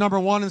whatever is number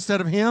one instead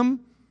of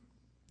him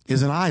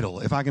is an idol,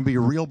 if I can be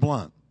real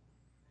blunt.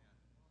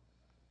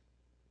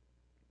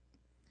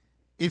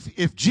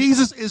 If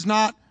Jesus is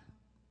not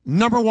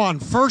number one,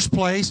 first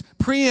place,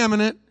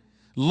 preeminent,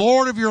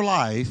 Lord of your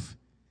life,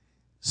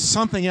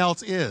 something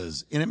else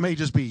is. And it may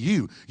just be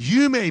you.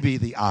 You may be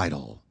the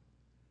idol.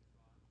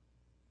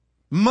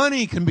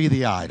 Money can be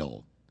the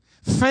idol.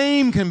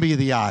 Fame can be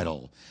the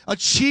idol.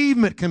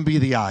 Achievement can be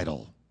the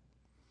idol.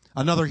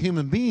 Another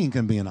human being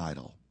can be an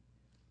idol.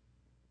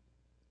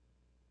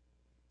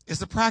 It's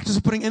the practice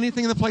of putting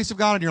anything in the place of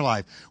God in your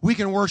life. We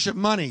can worship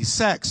money,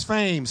 sex,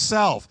 fame,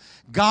 self,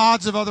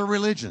 gods of other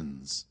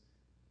religions.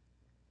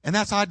 And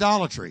that's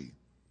idolatry.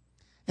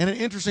 And an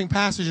interesting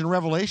passage in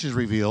Revelations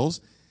reveals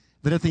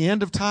that at the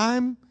end of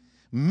time,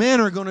 men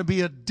are going to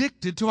be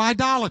addicted to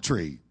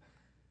idolatry.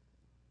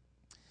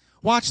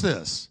 Watch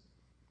this.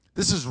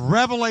 This is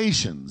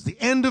Revelations, the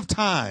end of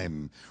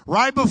time,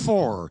 right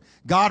before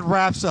God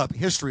wraps up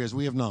history as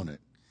we have known it.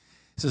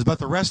 It says, but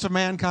the rest of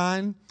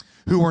mankind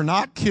who were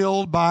not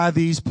killed by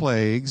these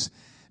plagues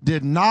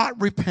did not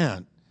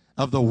repent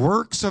of the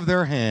works of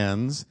their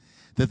hands,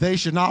 that they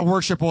should not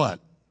worship what?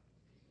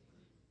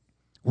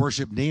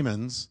 Worship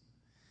demons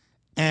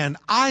and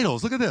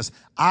idols. Look at this.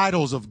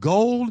 Idols of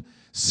gold,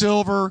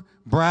 silver,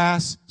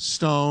 brass,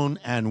 stone,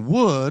 and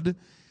wood,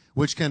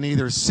 which can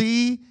neither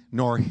see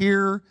nor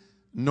hear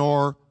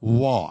nor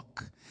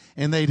walk.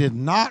 And they did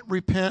not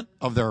repent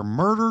of their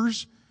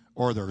murders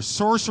or their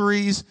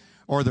sorceries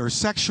or their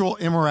sexual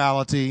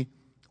immorality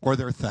or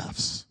their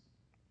thefts.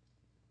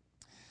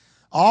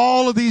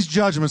 All of these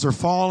judgments are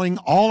falling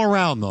all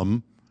around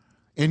them,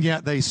 and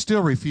yet they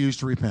still refuse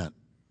to repent.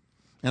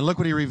 And look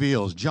what he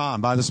reveals. John,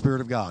 by the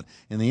Spirit of God,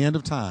 in the end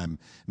of time,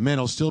 men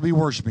will still be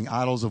worshiping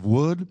idols of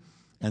wood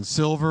and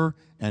silver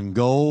and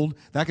gold.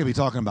 That could be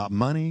talking about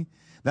money.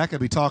 That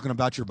could be talking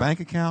about your bank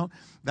account.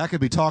 That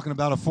could be talking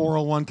about a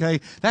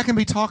 401k. That can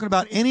be talking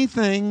about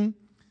anything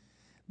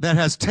that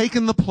has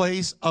taken the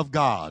place of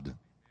God.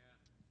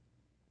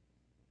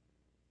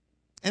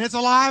 And it's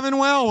alive and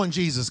well when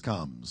Jesus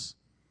comes.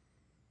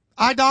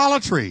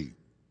 Idolatry.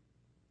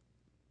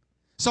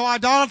 So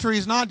idolatry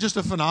is not just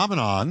a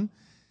phenomenon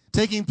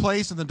taking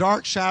place in the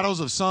dark shadows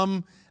of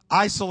some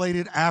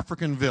isolated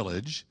African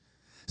village,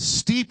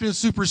 steeped in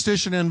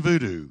superstition and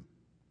voodoo.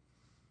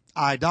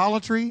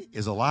 Idolatry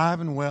is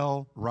alive and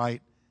well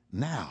right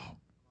now.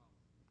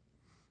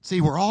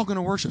 See, we're all going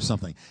to worship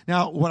something.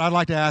 Now, what I'd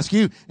like to ask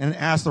you and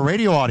ask the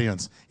radio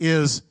audience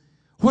is,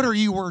 what are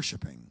you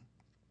worshiping?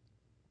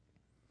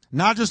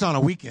 Not just on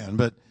a weekend,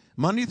 but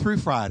Monday through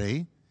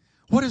Friday.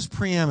 What is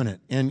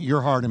preeminent in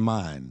your heart and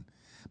mind?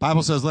 The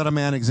Bible says, let a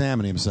man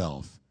examine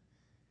himself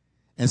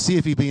and see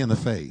if he be in the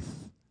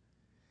faith.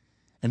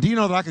 And do you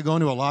know that I could go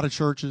into a lot of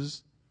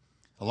churches,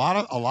 a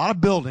lot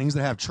of buildings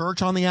that have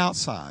church on the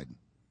outside,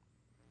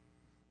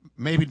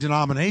 maybe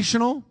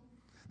denominational.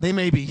 They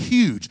may be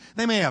huge.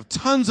 They may have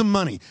tons of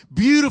money,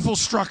 beautiful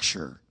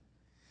structure.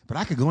 But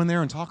I could go in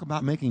there and talk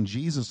about making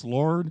Jesus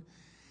Lord,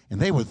 and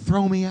they would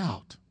throw me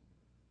out.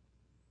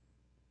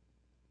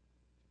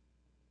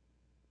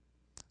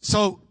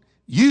 So,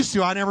 used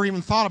to, I never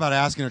even thought about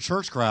asking a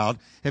church crowd,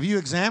 have you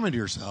examined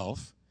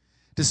yourself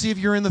to see if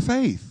you're in the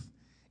faith?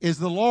 Is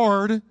the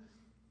Lord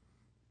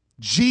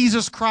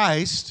Jesus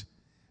Christ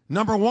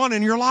number one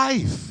in your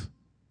life?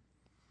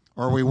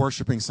 Or are we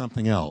worshiping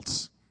something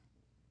else?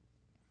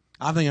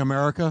 I think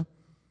America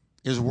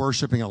is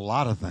worshiping a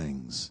lot of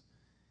things,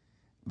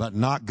 but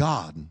not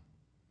God.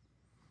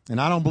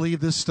 And I don't believe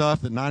this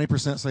stuff that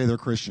 90% say they're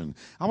Christian.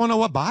 I want to know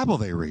what Bible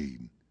they read.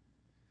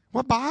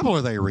 What Bible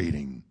are they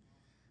reading?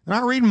 They're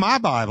not reading my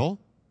Bible.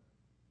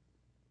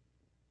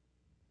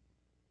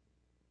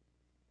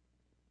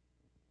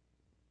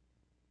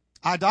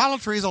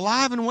 Idolatry is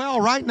alive and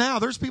well right now.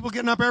 There's people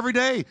getting up every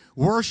day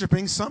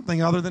worshiping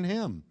something other than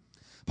him.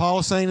 Paul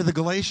is saying to the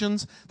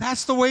Galatians,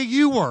 that's the way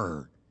you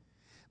were.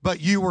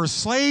 But you were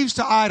slaves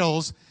to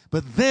idols,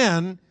 but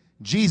then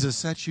Jesus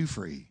set you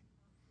free.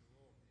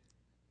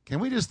 Can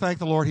we just thank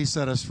the Lord he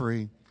set us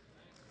free?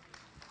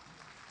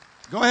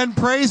 Go ahead and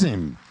praise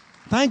him.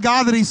 Thank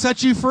God that he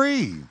set you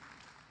free.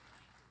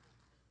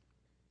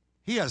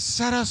 He has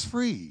set us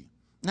free.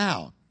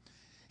 Now,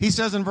 he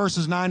says in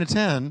verses 9 to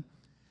 10,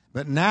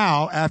 but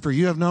now after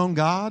you have known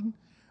God,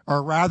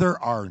 or rather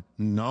are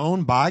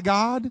known by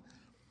God,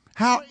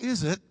 how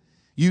is it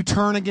you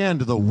turn again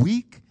to the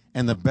weak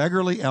and the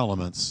beggarly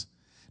elements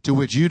to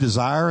which you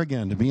desire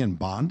again to be in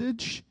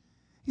bondage?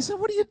 He said,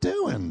 what are you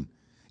doing?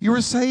 You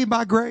were saved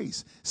by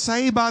grace,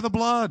 saved by the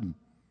blood.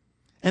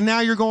 And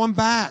now you're going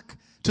back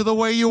to the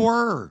way you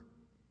were.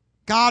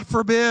 God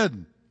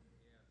forbid.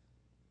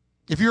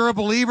 If you're a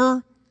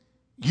believer,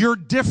 you're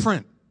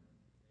different.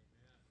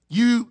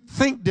 You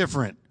think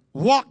different,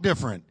 walk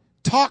different,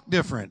 talk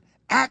different,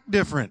 act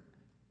different.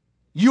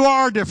 You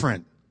are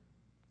different.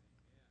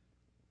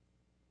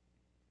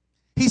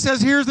 He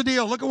says, here's the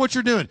deal. Look at what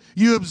you're doing.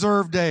 You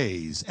observe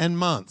days and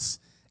months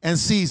and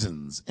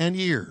seasons and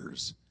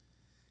years.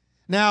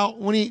 Now,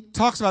 when he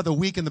talks about the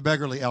weak and the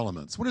beggarly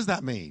elements, what does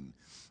that mean?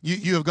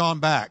 You have gone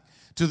back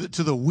to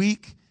the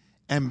weak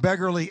and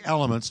beggarly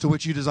elements to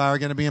which you desire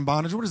again to be in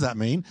bondage. What does that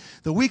mean?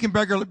 The weak and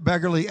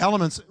beggarly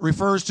elements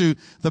refers to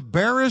the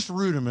barest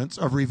rudiments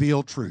of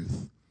revealed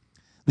truth,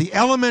 the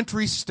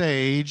elementary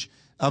stage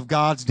of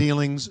God's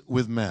dealings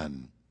with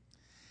men.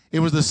 It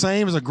was the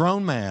same as a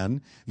grown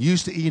man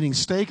used to eating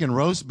steak and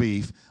roast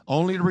beef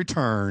only to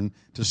return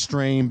to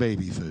strained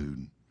baby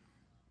food.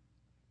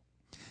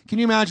 Can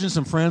you imagine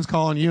some friends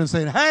calling you and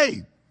saying,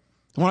 hey,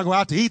 want to go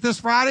out to eat this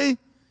Friday?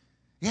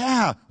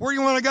 Yeah, where do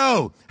you want to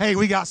go? Hey,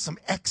 we got some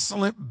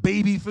excellent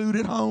baby food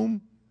at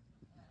home.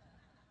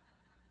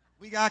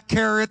 We got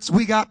carrots,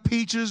 we got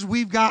peaches,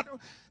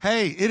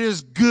 hey, it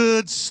is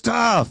good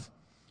stuff.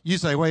 You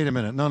say, wait a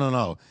minute,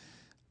 no.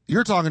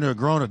 You're talking to a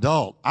grown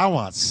adult. I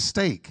want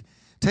steak.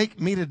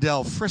 Take me to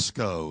Del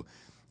Frisco.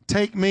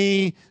 Take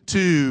me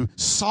to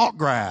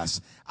Saltgrass.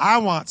 I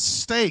want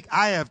steak.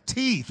 I have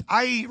teeth.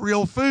 I eat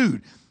real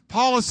food.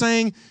 Paul is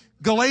saying,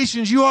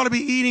 Galatians, you ought to be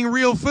eating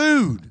real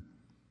food.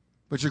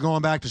 But you're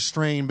going back to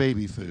strained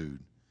baby food.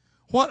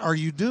 What are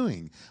you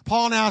doing?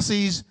 Paul now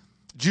sees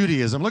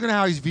Judaism. Look at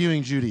how he's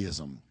viewing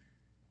Judaism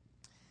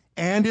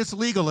and its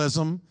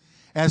legalism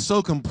as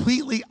so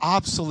completely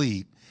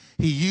obsolete.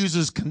 He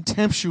uses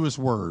contemptuous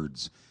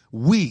words,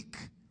 weak,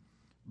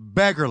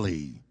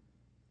 beggarly,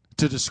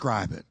 to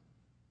describe it.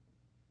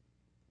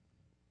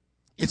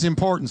 It's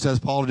important, says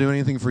Paul, to do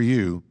anything for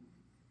you.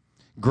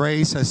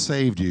 Grace has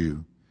saved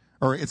you.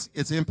 Or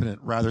it's impotent,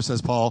 rather,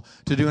 says Paul,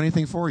 to do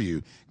anything for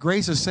you.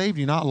 Grace has saved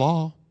you, not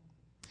law.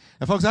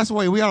 And folks, that's the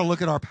way we ought to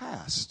look at our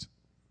past.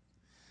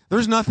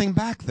 There's nothing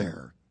back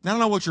there. I don't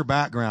know what your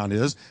background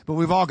is, but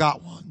we've all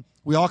got one.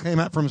 We all came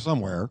out from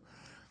somewhere.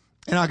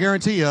 And I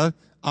guarantee you,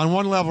 on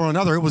one level or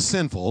another, it was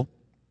sinful.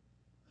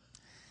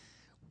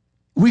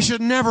 We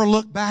should never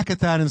look back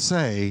at that and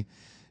say,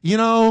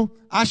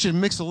 I should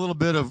mix a little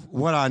bit of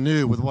what I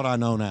knew with what I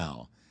know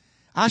now.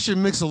 I should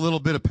mix a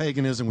little bit of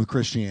paganism with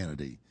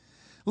Christianity.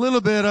 A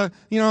little bit of,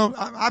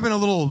 I've been a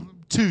little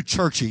too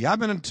churchy. I've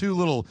been a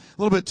little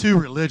bit too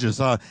religious.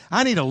 I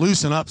need to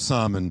loosen up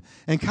some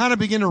and kind of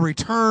begin to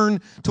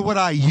return to what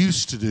I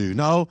used to do.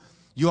 No,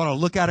 you ought to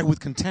look at it with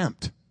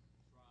contempt.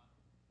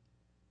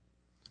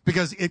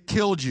 Because it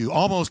killed you,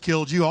 almost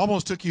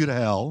took you to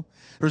hell.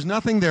 There's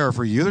nothing there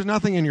for you. There's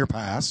nothing in your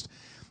past.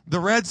 The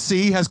Red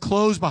Sea has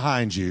closed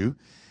behind you.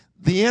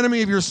 The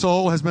enemy of your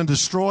soul has been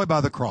destroyed by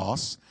the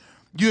cross.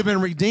 You have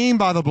been redeemed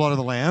by the blood of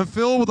the Lamb,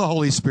 filled with the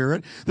Holy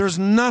Spirit. There's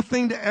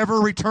nothing to ever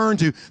return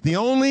to. The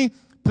only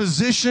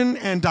position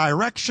and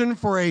direction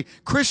for a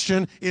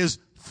Christian is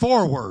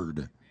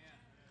forward.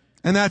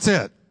 And that's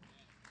it.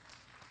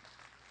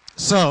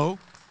 So,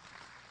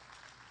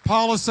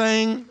 Paul is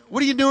saying,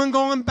 what are you doing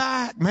going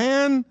back,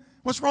 man?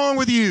 What's wrong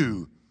with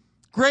you?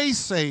 Grace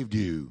saved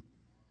you,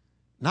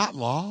 not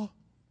law.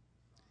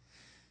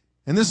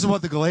 And this is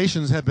what the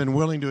Galatians have been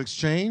willing to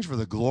exchange for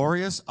the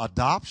glorious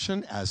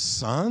adoption as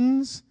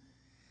sons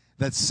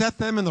that set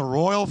them in the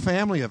royal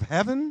family of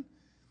heaven.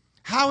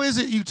 How is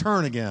it you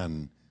turn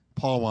again?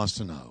 Paul wants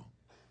to know.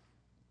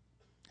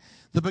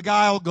 The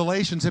beguiled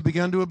Galatians had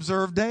begun to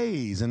observe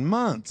days and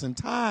months and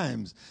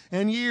times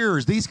and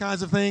years. These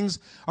kinds of things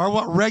are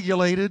what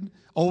regulated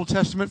Old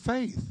Testament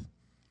faith.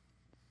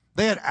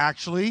 They had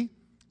actually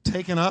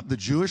taken up the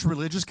Jewish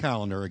religious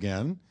calendar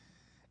again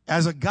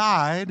as a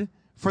guide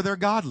for their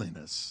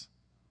godliness.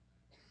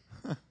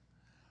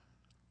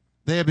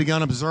 They had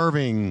begun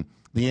observing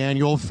the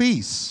annual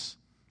feasts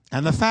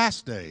and the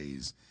fast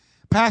days,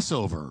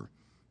 Passover,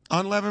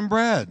 unleavened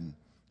bread,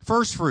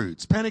 first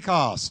fruits,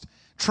 Pentecost,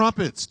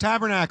 trumpets,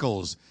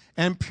 tabernacles,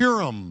 and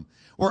Purim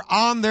were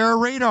on their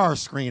radar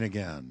screen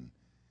again.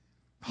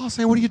 Paul's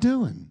saying, what are you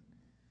doing?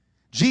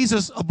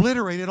 Jesus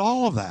obliterated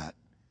all of that.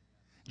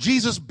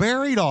 Jesus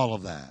buried all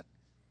of that.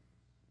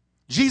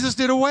 Jesus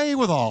did away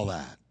with all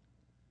that.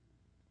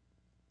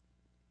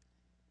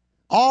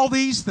 All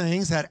these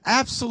things had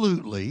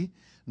absolutely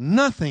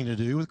nothing to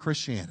do with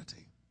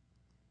Christianity.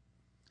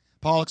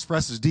 Paul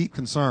expresses deep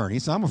concern. He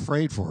said, I'm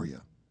afraid for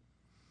you.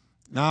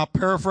 Now,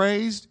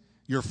 paraphrased,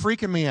 you're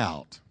freaking me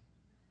out.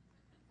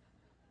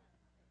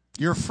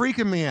 You're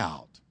freaking me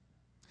out.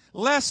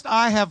 Lest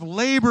I have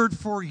labored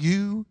for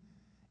you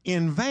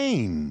in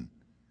vain.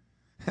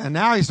 And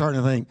now he's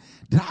starting to think,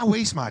 did I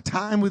waste my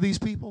time with these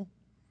people?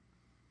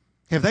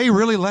 Have they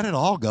really let it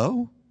all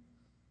go?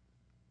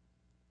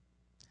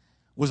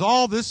 Was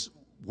all this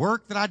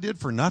work that I did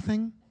for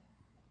nothing?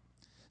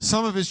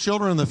 Some of his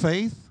children in the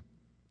faith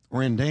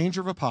were in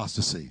danger of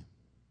apostasy.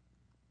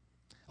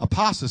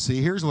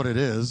 Apostasy, here's what it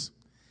is.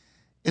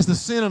 It's the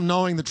sin of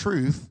knowing the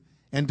truth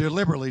and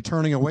deliberately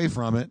turning away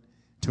from it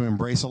to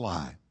embrace a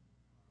lie.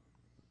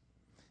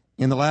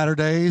 In the latter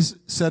days,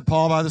 said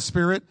Paul by the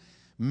Spirit,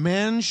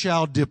 men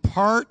shall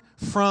depart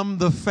from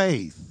the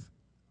faith,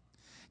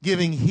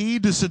 giving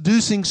heed to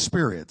seducing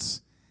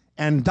spirits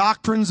and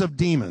doctrines of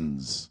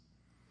demons.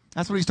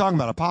 That's what he's talking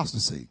about,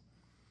 apostasy.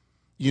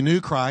 You knew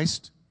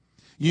Christ.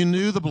 You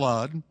knew the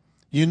blood.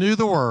 You knew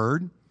the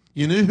word.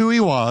 You knew who he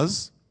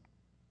was.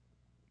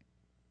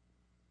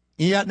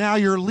 And yet now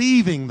you're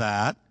leaving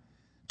that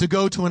to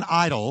go to an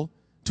idol,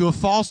 to a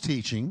false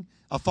teaching,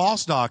 a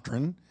false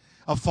doctrine,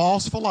 a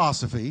false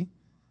philosophy,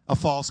 a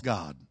false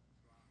God.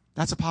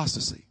 That's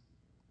apostasy.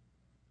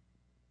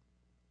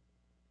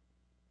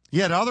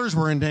 Yet others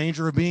were in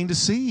danger of being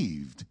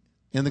deceived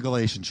in the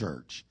Galatian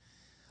church.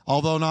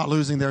 Although not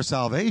losing their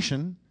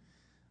salvation,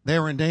 they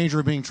were in danger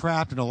of being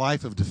trapped in a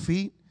life of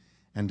defeat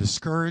and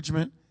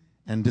discouragement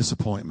and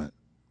disappointment.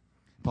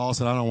 Paul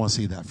said, I don't want to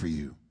see that for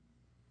you.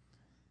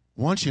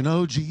 Once you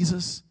know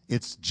Jesus,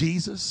 it's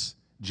Jesus,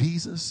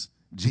 Jesus,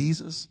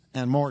 Jesus,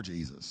 and more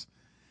Jesus.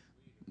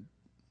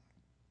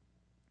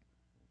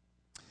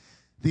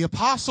 The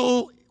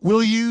apostle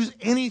will use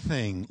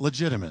anything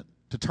legitimate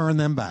to turn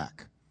them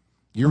back.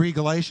 You read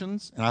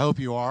Galatians, and I hope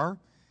you are.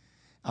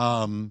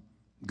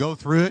 Go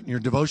through it in your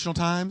devotional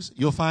times.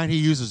 You'll find he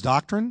uses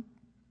doctrine.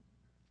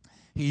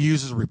 He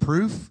uses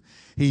reproof.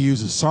 He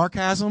uses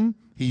sarcasm.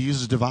 He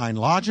uses divine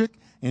logic.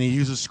 And he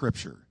uses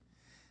Scripture.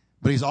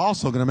 But he's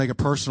also going to make a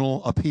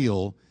personal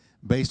appeal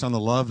based on the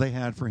love they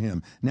had for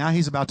him. Now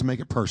he's about to make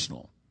it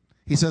personal.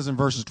 He says in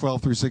verses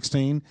 12 through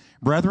 16,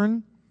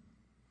 Brethren,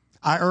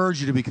 I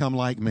urge you to become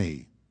like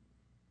me,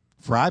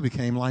 for I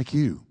became like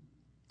you.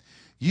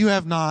 You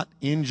have not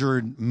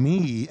injured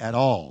me at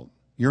all.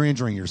 You're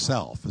injuring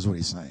yourself, is what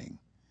he's saying.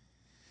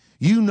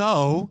 You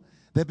know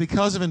that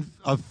because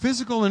of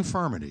physical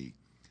infirmity,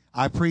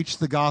 I preached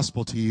the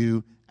gospel to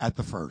you at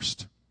the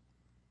first.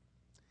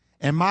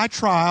 And my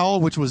trial,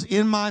 which was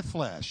in my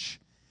flesh,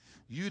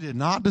 you did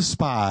not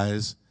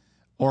despise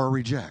or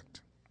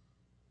reject.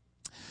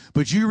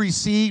 But you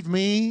received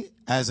me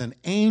as an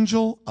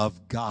angel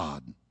of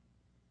God,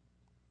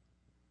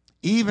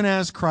 even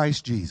as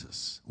Christ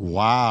Jesus.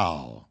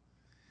 Wow.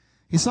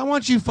 He said, I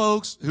want you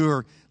folks who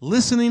are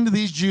listening to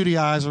these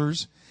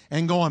Judaizers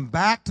and going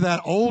back to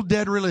that old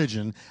dead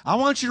religion, I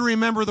want you to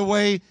remember the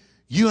way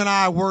you and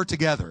I were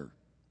together.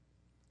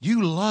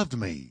 You loved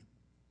me.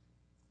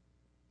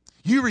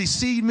 You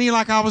received me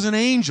like I was an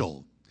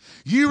angel.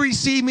 You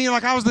received me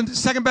like I was the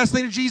second best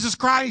thing to Jesus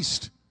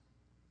Christ.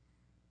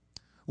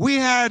 We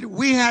had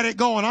it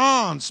going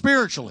on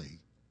spiritually.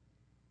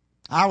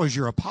 I was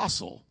your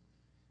apostle,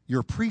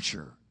 your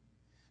preacher,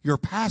 your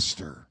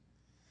pastor,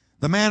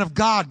 the man of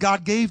God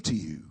God gave to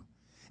you.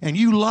 And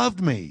you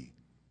loved me.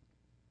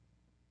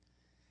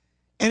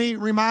 And he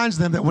reminds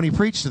them that when he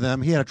preached to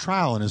them, he had a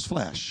trial in his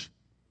flesh.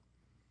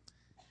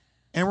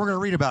 And we're going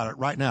to read about it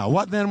right now.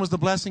 What then was the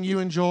blessing you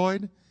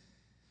enjoyed?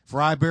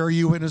 For I bear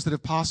you witness that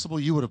if possible,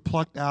 you would have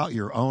plucked out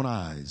your own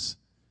eyes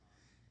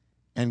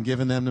and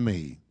given them to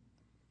me.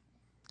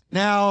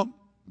 Now,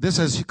 this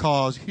has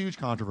caused huge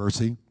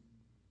controversy.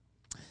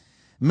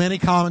 Many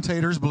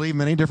commentators believe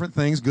many different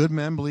things. Good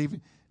men believe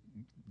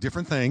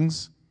different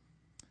things.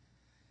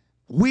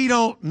 We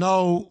don't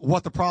know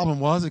what the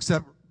problem was,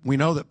 except we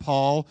know that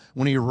Paul,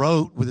 when he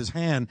wrote with his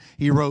hand,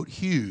 he wrote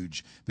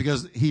huge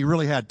because he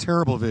really had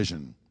terrible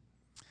vision.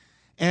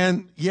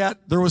 And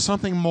yet there was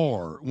something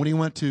more when he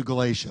went to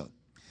Galatia.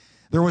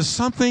 There was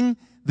something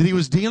that he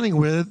was dealing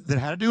with that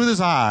had to do with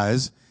his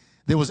eyes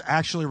that was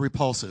actually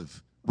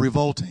repulsive,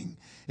 revolting.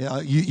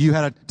 You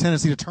had a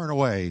tendency to turn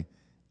away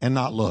and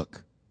not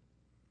look.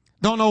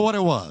 Don't know what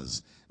it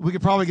was. We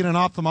could probably get an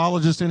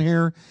ophthalmologist in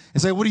here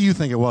and say, what do you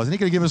think it was? And he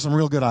could give us some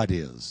real good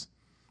ideas.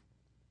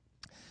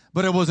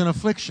 But it was an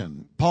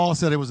affliction. Paul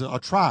said it was a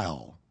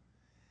trial.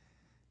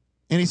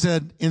 And he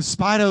said, in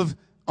spite of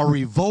a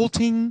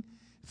revolting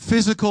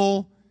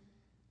physical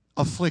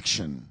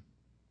affliction,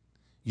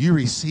 you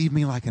received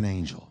me like an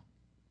angel.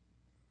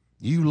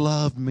 You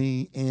loved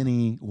me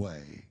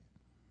anyway.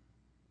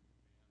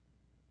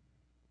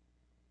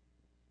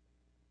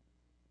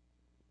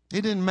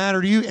 It didn't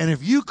matter to you. And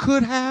if you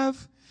could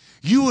have,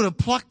 you would have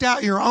plucked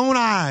out your own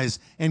eyes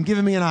and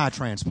given me an eye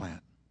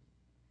transplant.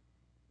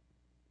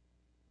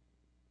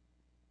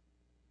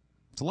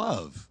 It's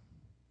love.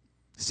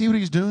 See what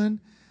he's doing?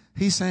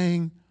 He's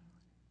saying,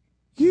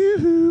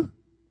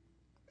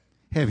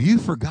 have you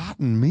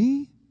forgotten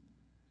me?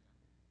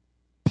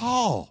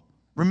 Paul,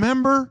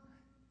 remember?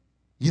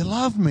 You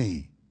love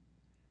me.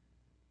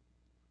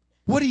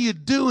 What are you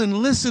doing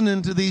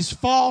listening to these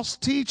false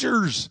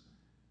teachers?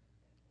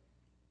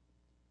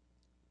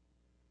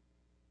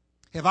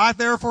 Have I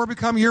therefore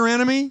become your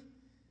enemy?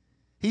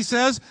 He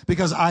says,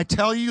 because I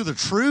tell you the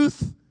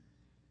truth.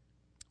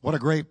 What a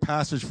great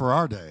passage for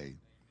our day.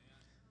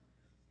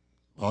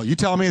 Well, you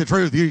tell me the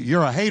truth.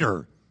 You're a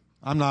hater.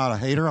 I'm not a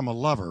hater. I'm a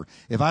lover.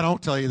 If I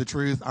don't tell you the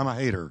truth, I'm a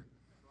hater.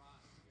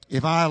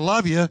 If I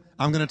love you,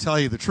 I'm going to tell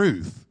you the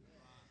truth.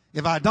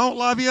 If I don't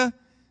love you,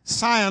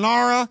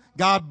 sayonara,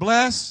 God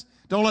bless.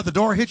 Don't let the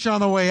door hit you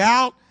on the way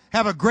out.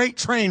 Have a great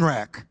train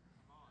wreck.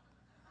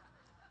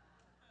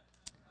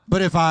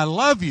 But if I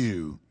love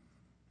you,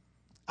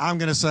 I'm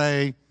going to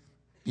say,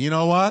 you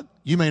know what?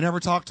 You may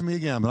never talk to me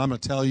again, but I'm going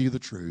to tell you the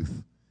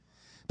truth.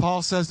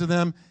 Paul says to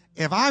them,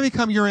 if I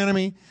become your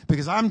enemy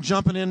because I'm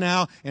jumping in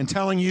now and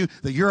telling you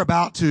that you're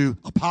about to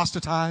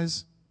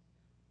apostatize,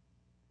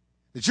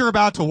 that you're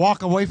about to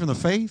walk away from the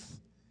faith,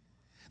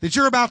 That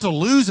you're about to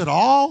lose it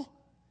all?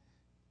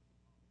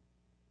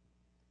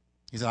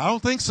 He said, I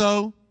don't think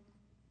so.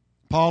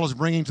 Paul is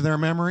bringing to their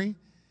memory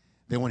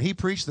that when he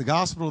preached the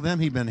gospel to them,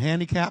 he'd been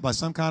handicapped by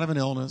some kind of an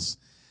illness.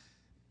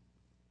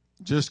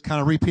 Just kind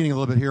of repeating a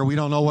little bit here, we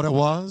don't know what it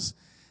was,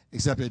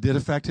 except it did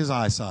affect his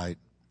eyesight.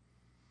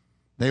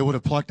 They would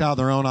have plucked out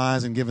their own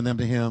eyes and given them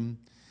to him.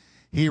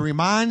 He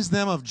reminds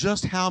them of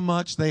just how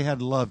much they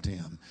had loved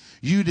him.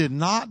 You did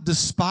not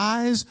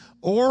despise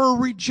or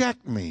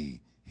reject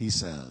me, he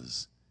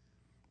says.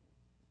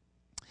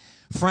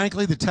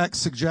 Frankly, the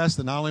text suggests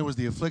that not only was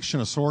the affliction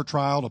a sore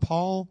trial to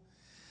Paul,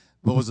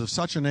 but was of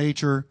such a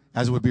nature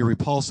as would be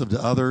repulsive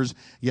to others,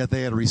 yet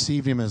they had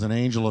received him as an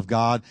angel of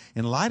God.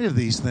 In light of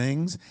these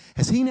things,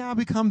 has he now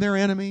become their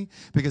enemy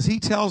because he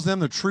tells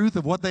them the truth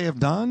of what they have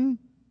done?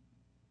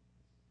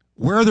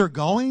 Where they're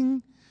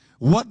going?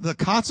 What the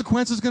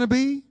consequence is going to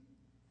be?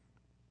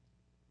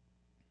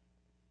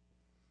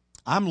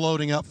 I'm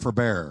loading up for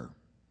bear.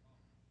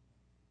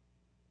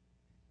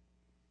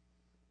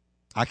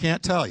 I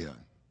can't tell you.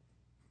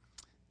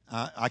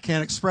 I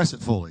can't express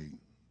it fully.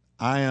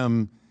 I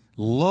am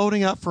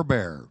loading up for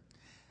bear.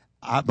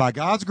 By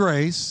God's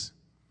grace,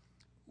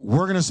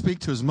 we're going to speak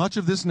to as much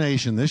of this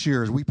nation this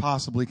year as we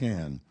possibly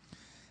can.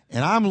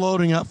 And I'm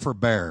loading up for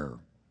bear.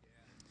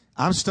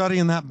 I'm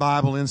studying that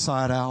Bible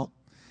inside out.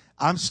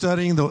 I'm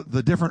studying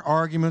the different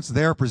arguments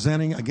they're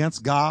presenting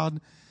against God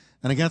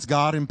and against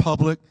God in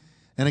public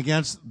and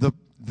against the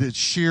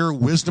sheer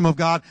wisdom of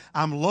God.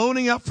 I'm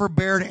loading up for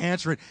bear to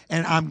answer it,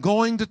 and I'm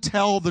going to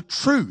tell the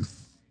truth.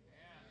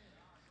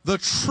 The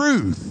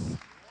truth.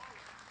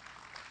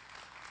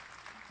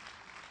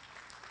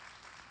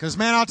 Because,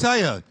 man, I'll tell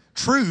you,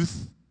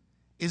 truth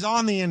is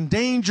on the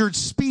endangered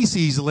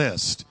species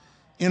list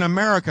in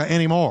America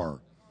anymore.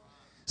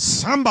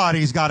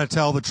 Somebody's got to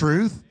tell the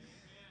truth.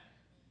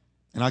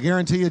 And I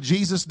guarantee you,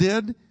 Jesus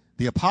did,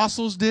 the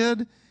apostles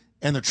did,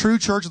 and the true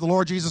church of the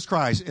Lord Jesus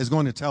Christ is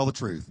going to tell the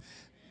truth.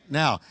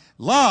 Now,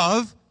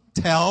 love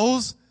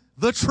tells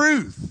the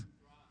truth.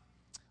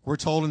 We're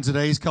told in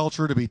today's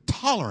culture to be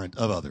tolerant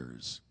of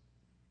others,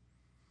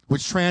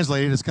 which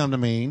translated has come to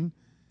mean,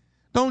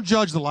 don't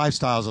judge the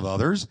lifestyles of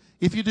others.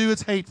 If you do,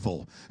 it's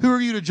hateful. Who are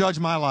you to judge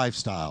my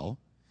lifestyle?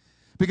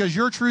 Because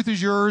your truth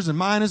is yours and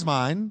mine is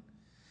mine.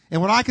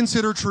 And what I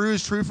consider true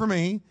is true for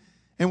me.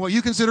 And what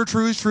you consider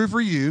true is true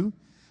for you.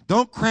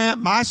 Don't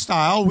cramp my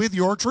style with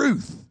your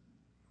truth.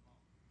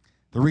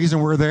 The reason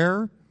we're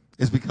there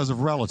is because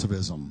of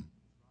relativism.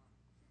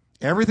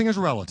 Everything is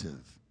relative.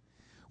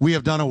 We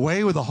have done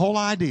away with the whole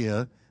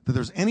idea that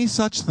there's any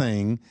such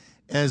thing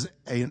as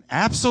an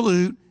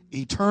absolute,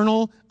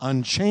 eternal,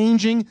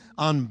 unchanging,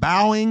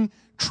 unbowing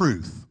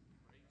truth.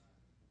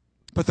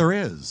 But there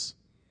is.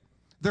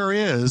 There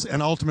is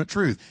an ultimate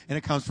truth, and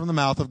it comes from the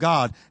mouth of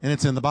God, and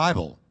it's in the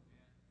Bible.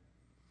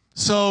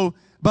 So,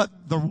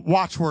 but the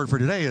watchword for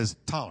today is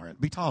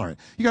tolerant. Be tolerant.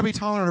 You got to be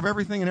tolerant of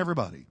everything and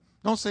everybody.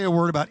 Don't say a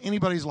word about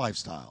anybody's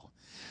lifestyle.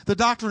 The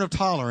doctrine of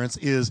tolerance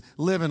is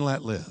live and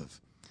let live.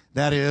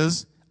 That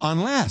is,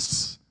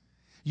 unless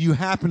you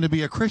happen to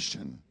be a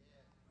Christian.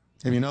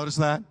 Have you noticed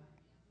that?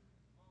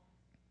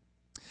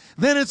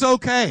 Then it's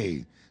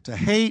okay to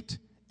hate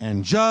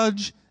and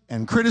judge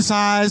and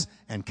criticize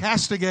and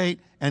castigate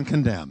and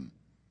condemn.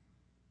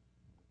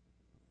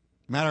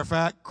 Matter of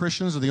fact,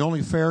 Christians are the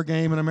only fair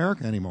game in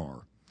America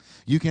anymore.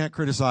 You can't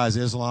criticize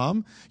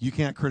Islam. You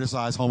can't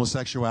criticize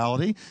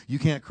homosexuality. You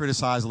can't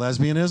criticize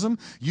lesbianism.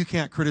 You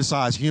can't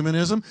criticize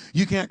humanism.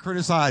 You can't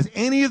criticize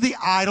any of the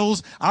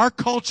idols our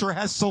culture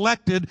has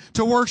selected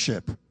to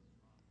worship.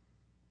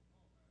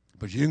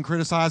 But you can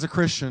criticize a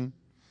Christian.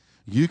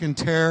 You can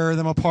tear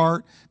them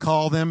apart,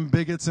 call them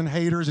bigots and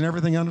haters and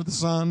everything under the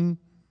sun.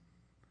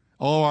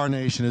 Oh, our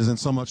nation is in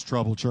so much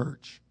trouble,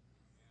 church.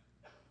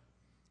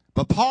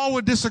 But Paul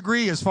would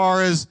disagree as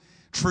far as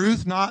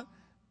truth not,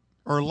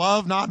 or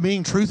love not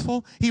being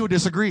truthful. He would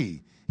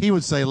disagree. He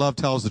would say love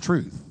tells the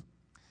truth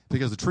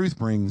because the truth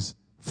brings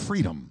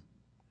freedom.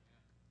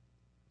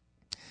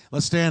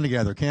 Let's stand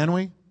together, can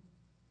we?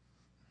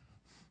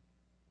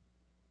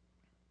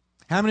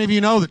 How many of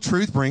you know that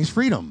truth brings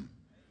freedom?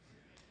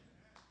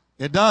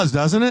 It does,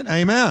 doesn't it?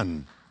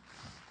 Amen.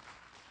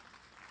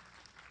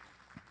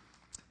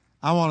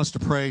 I want us to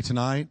pray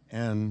tonight,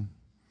 and,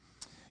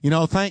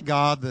 thank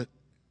God that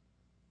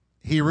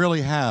He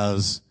really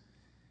has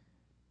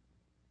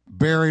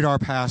buried our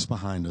past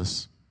behind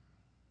us.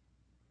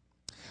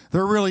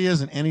 There really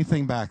isn't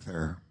anything back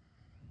there.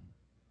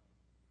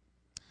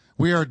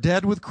 We are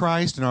dead with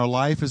Christ, and our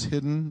life is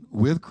hidden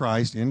with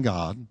Christ in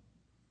God.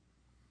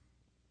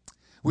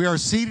 We are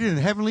seated in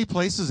heavenly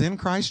places in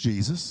Christ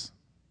Jesus.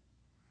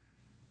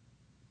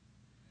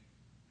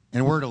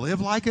 And we're to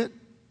live like it,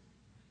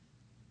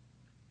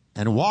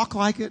 and walk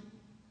like it,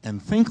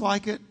 and think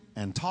like it,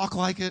 and talk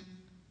like it,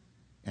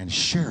 and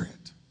share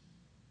it.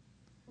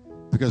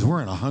 Because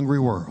we're in a hungry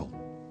world.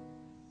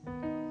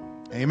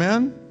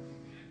 Amen?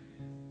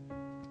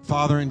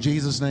 Father, in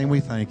Jesus' name we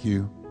thank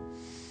you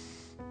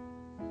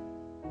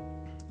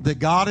that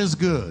God is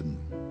good,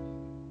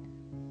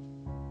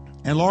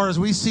 and And Lord, as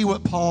we see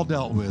what Paul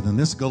dealt with in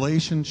this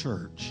Galatian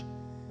church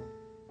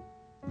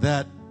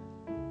that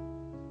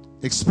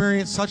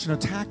experienced such an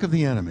attack of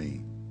the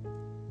enemy,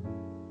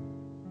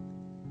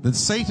 that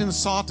Satan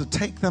sought to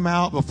take them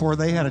out before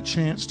they had a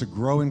chance to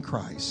grow in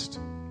Christ.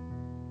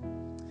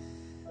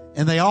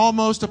 And they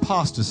almost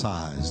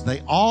apostatized. They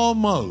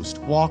almost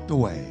walked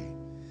away.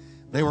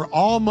 They were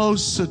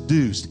almost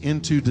seduced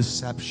into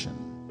deception.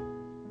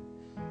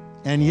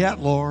 And yet,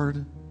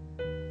 Lord,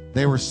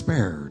 they were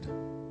spared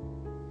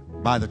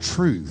by the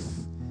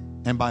truth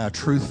and by a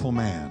truthful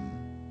man.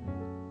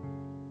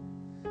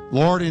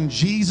 Lord, in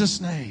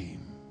Jesus' name,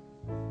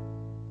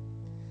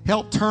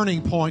 help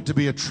Turning Point to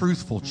be a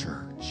truthful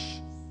church,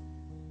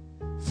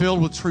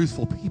 filled with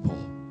truthful people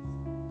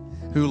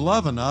who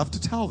love enough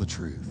to tell the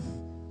truth.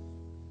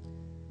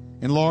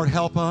 And Lord,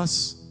 help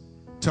us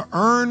to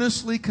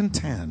earnestly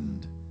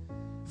contend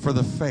for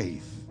the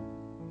faith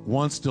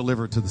once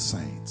delivered to the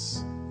saints.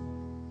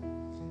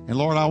 And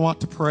Lord, I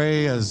want to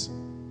pray as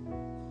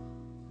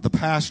the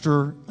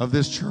pastor of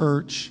this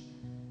church,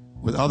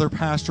 with other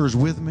pastors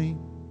with me.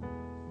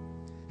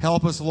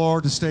 Help us,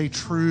 Lord, to stay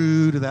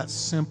true to that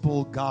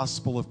simple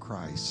gospel of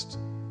Christ.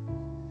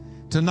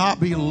 To not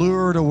be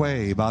lured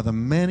away by the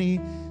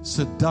many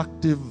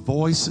seductive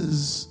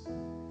voices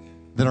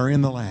that are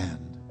in the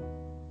land.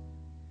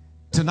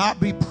 To not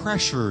be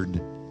pressured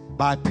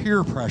by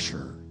peer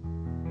pressure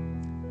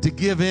to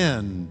give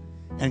in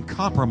and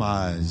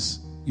compromise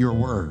your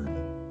word.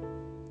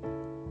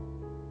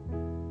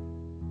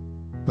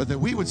 But that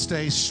we would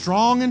stay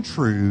strong and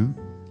true,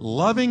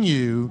 loving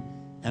you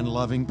and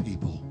loving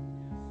people.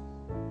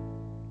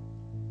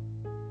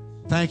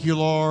 Thank you,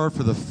 Lord,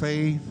 for the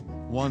faith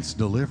once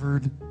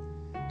delivered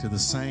to the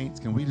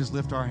saints. Can we just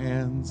lift our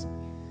hands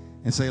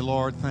and say,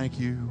 Lord, thank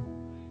you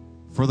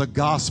for the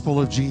gospel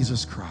of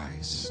Jesus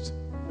Christ,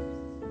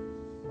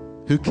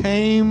 who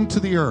came to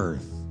the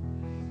earth,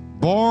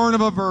 born of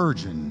a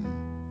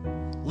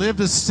virgin, lived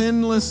a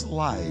sinless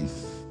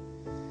life,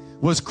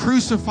 was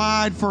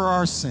crucified for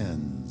our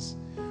sins,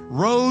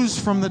 rose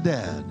from the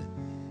dead,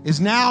 is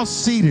now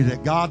seated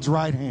at God's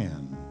right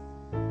hand,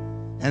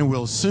 and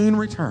will soon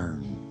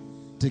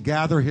return to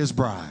gather his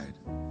bride.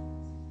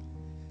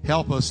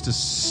 Help us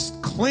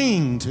to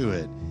cling to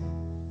it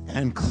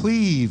and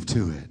cleave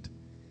to it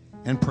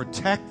and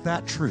protect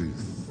that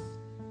truth.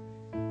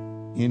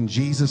 In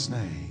Jesus'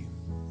 name.